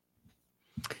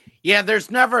 Yeah,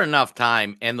 there's never enough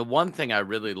time. And the one thing I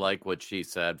really like what she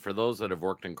said, for those that have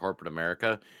worked in corporate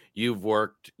America, you've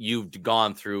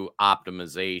gone through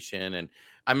optimization. And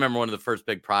I remember one of the first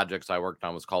big projects I worked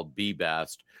on was called Be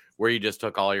Best, where you just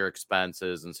took all your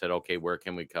expenses and said, okay, where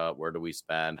can we cut? Where do we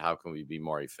spend? How can we be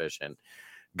more efficient?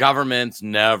 Governments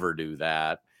never do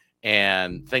that.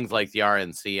 And things like the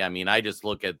RNC, I mean, I just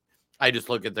look at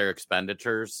their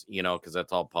expenditures, because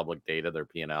that's all public data, their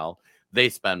P&L. They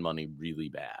spend money really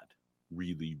bad,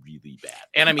 really, really bad.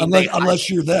 And I mean,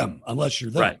 unless you're them.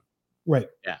 Right.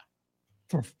 Yeah.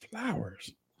 For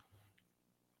flowers.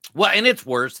 Well, and it's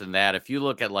worse than that. If you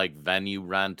look at like venue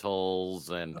rentals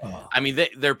and I mean,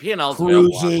 their P&Ls,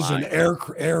 cruises and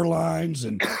airlines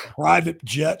and private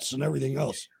jets and everything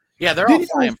else. Yeah, they're all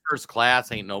flying first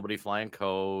class. Ain't nobody flying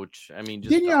coach. I mean,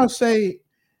 didn't y'all say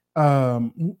part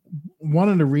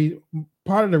of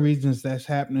the reasons that's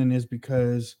happening is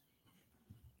because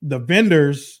the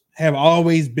vendors have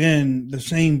always been the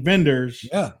same vendors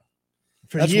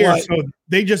for years, so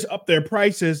they just up their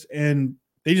prices and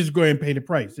they just go ahead and pay the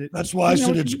price. That's why I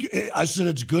said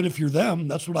it's good if you're them.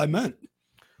 That's what I meant.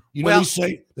 They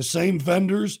say the same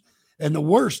vendors, and the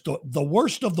worst of the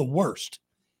worst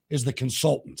is the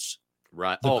consultants,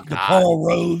 right? The Carl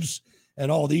Roves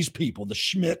and all these people, the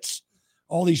Schmitz,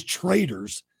 all these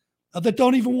traders that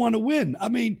don't even want to win. I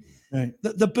mean,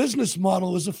 the business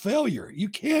model is a failure. You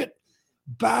can't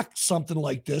back something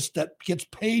like this that gets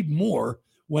paid more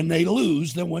when they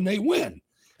lose than when they win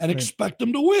and expect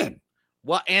them to win.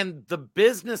 Well, and the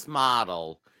business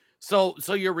model, so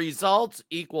your results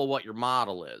equal what your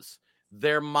model is.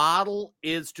 Their model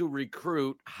is to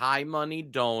recruit high money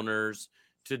donors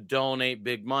to donate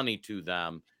big money to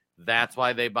them. That's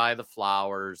why they buy the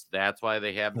flowers. That's why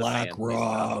they have the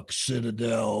BlackRock,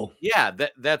 Citadel. Yeah,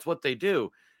 that's what they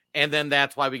do. And then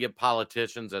that's why we get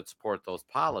politicians that support those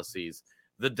policies.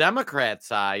 The Democrat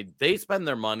side, they spend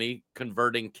their money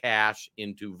converting cash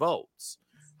into votes.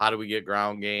 How do we get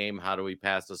ground game? How do we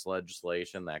pass this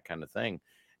legislation? That kind of thing.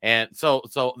 And so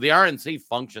the RNC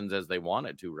functions as they want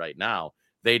it to right now.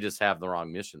 They just have the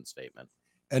wrong mission statement.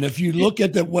 And if you look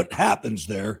at what happens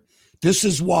there, this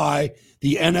is why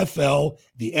the NFL,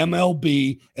 the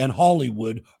MLB, and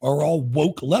Hollywood are all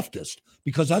woke leftist,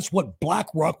 because that's what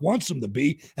BlackRock wants them to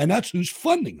be, and that's who's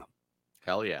funding them.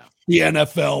 Hell yeah. The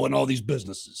NFL and all these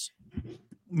businesses.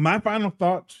 My final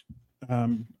thoughts,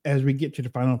 as we get to the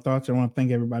final thoughts, I want to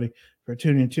thank everybody for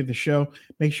tuning into the show.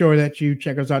 Make sure that you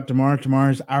check us out tomorrow.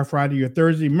 Tomorrow's our Friday or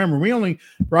Thursday. Remember, we only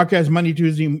broadcast Monday,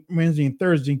 Tuesday, Wednesday, and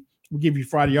Thursday. We'll give you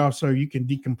Friday off so you can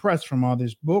decompress from all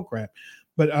this bullcrap.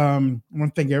 But I want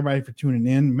to thank everybody for tuning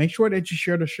in. Make sure that you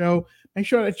share the show. Make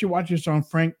sure that you watch us on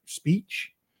Frank's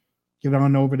Speech. Get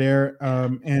on over there.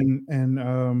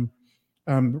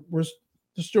 We're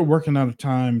still working out of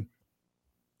time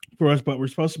for us, but we're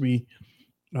supposed to be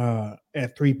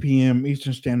at 3 p.m.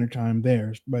 Eastern Standard Time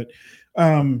there. But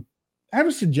I have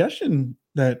a suggestion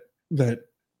that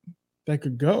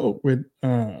could go with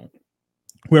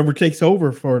whoever takes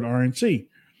over for the RNC,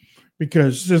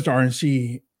 because since the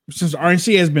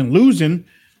RNC has been losing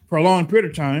for a long period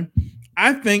of time,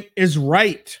 I think it's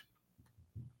right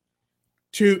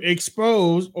to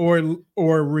expose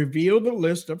or reveal the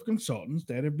list of consultants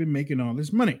that have been making all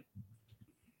this money.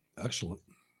 Excellent.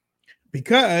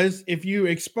 Because if you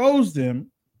expose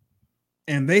them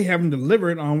and they haven't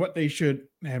delivered on what they should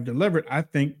have delivered, I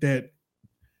think that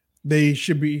they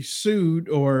should be sued,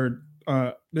 or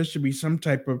there should be some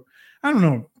type of, I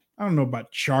don't know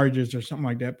about charges or something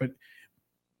like that, but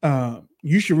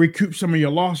you should recoup some of your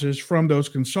losses from those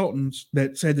consultants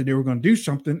that said that they were going to do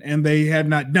something and they had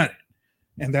not done it.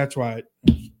 And that's why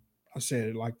I said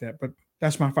it like that. But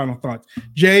that's my final thoughts.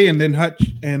 Jay, and then Hutch,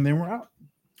 and then we're out.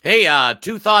 Hey,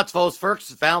 2 thoughts, folks.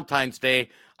 First, it's Valentine's Day.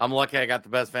 I'm lucky I got the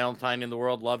best Valentine in the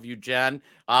world. Love you, Jen.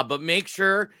 But make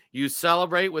sure you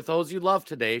celebrate with those you love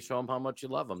today. Show them how much you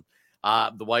love them.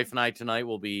 The wife and I tonight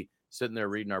will be sitting there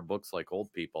reading our books like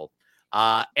old people.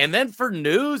 And then for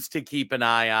news to keep an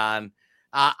eye on,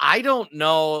 I don't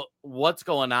know what's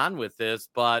going on with this,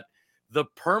 but the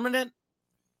permanent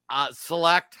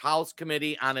Select House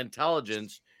Committee on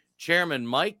Intelligence Chairman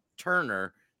Mike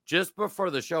Turner, just before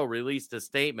the show, released a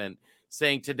statement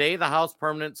saying today the House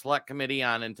Permanent Select Committee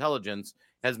on Intelligence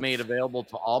has made available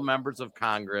to all members of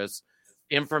Congress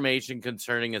information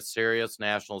concerning a serious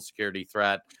national security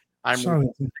threat. I'm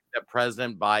requesting that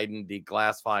President Biden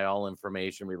declassify all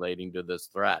information relating to this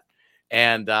threat.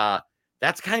 And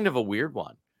that's kind of a weird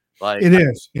one. Like, It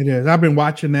is. I've been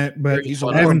watching that, but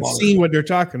I haven't seen what they're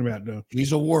talking about, though.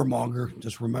 He's a warmonger.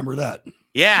 Just remember that.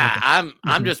 Yeah,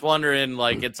 I'm just wondering,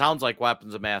 like, it sounds like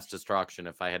weapons of mass destruction,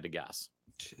 if I had to guess.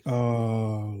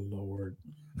 Oh, Lord.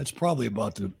 That's probably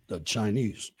about the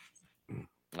Chinese.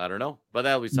 I don't know, but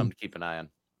that'll be something to keep an eye on.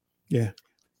 Yeah.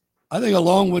 I think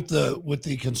along with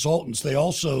the consultants, they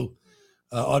also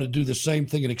ought to do the same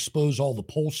thing and expose all the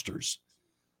pollsters.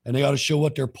 And they ought to show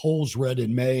what their polls read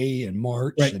in May and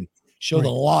March and show the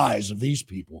lies of these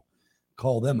people.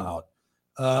 Call them out.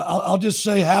 I'll just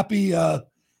say happy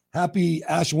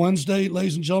Ash Wednesday,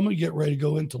 ladies and gentlemen. Get ready to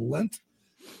go into Lent.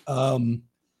 And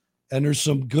there's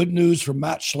some good news from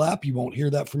Matt Schlapp. You won't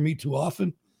hear that from me too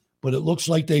often, but it looks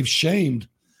like they've shamed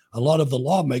a lot of the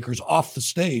lawmakers off the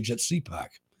stage at CPAC.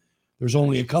 There's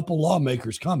only a couple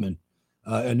lawmakers coming,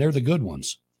 and they're the good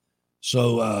ones.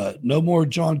 So no more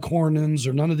John Cornyn's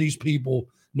or none of these people.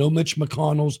 No Mitch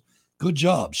McConnell's. Good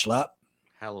job, Schlapp.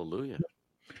 Hallelujah.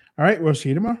 All right, we'll see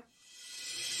you tomorrow.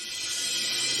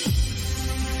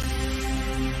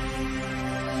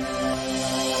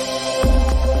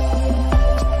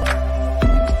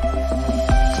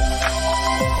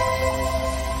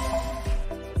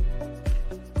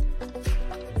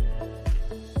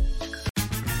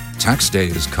 Tax day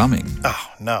is coming.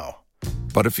 Oh, no.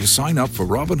 But if you sign up for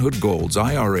Robinhood Gold's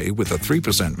IRA with a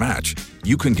 3% match,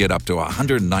 you can get up to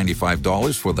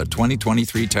 $195 for the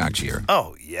 2023 tax year.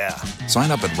 Oh, yeah.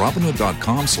 Sign up at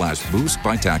Robinhood.com/boost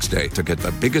by tax day to get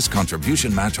the biggest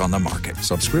contribution match on the market.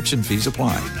 Subscription fees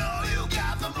apply.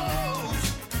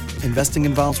 Investing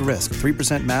involves risk.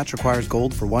 3% match requires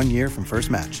gold for 1 year from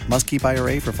first match. Must keep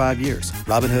IRA for 5 years.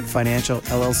 Robinhood Financial,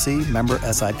 LLC, member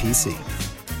SIPC.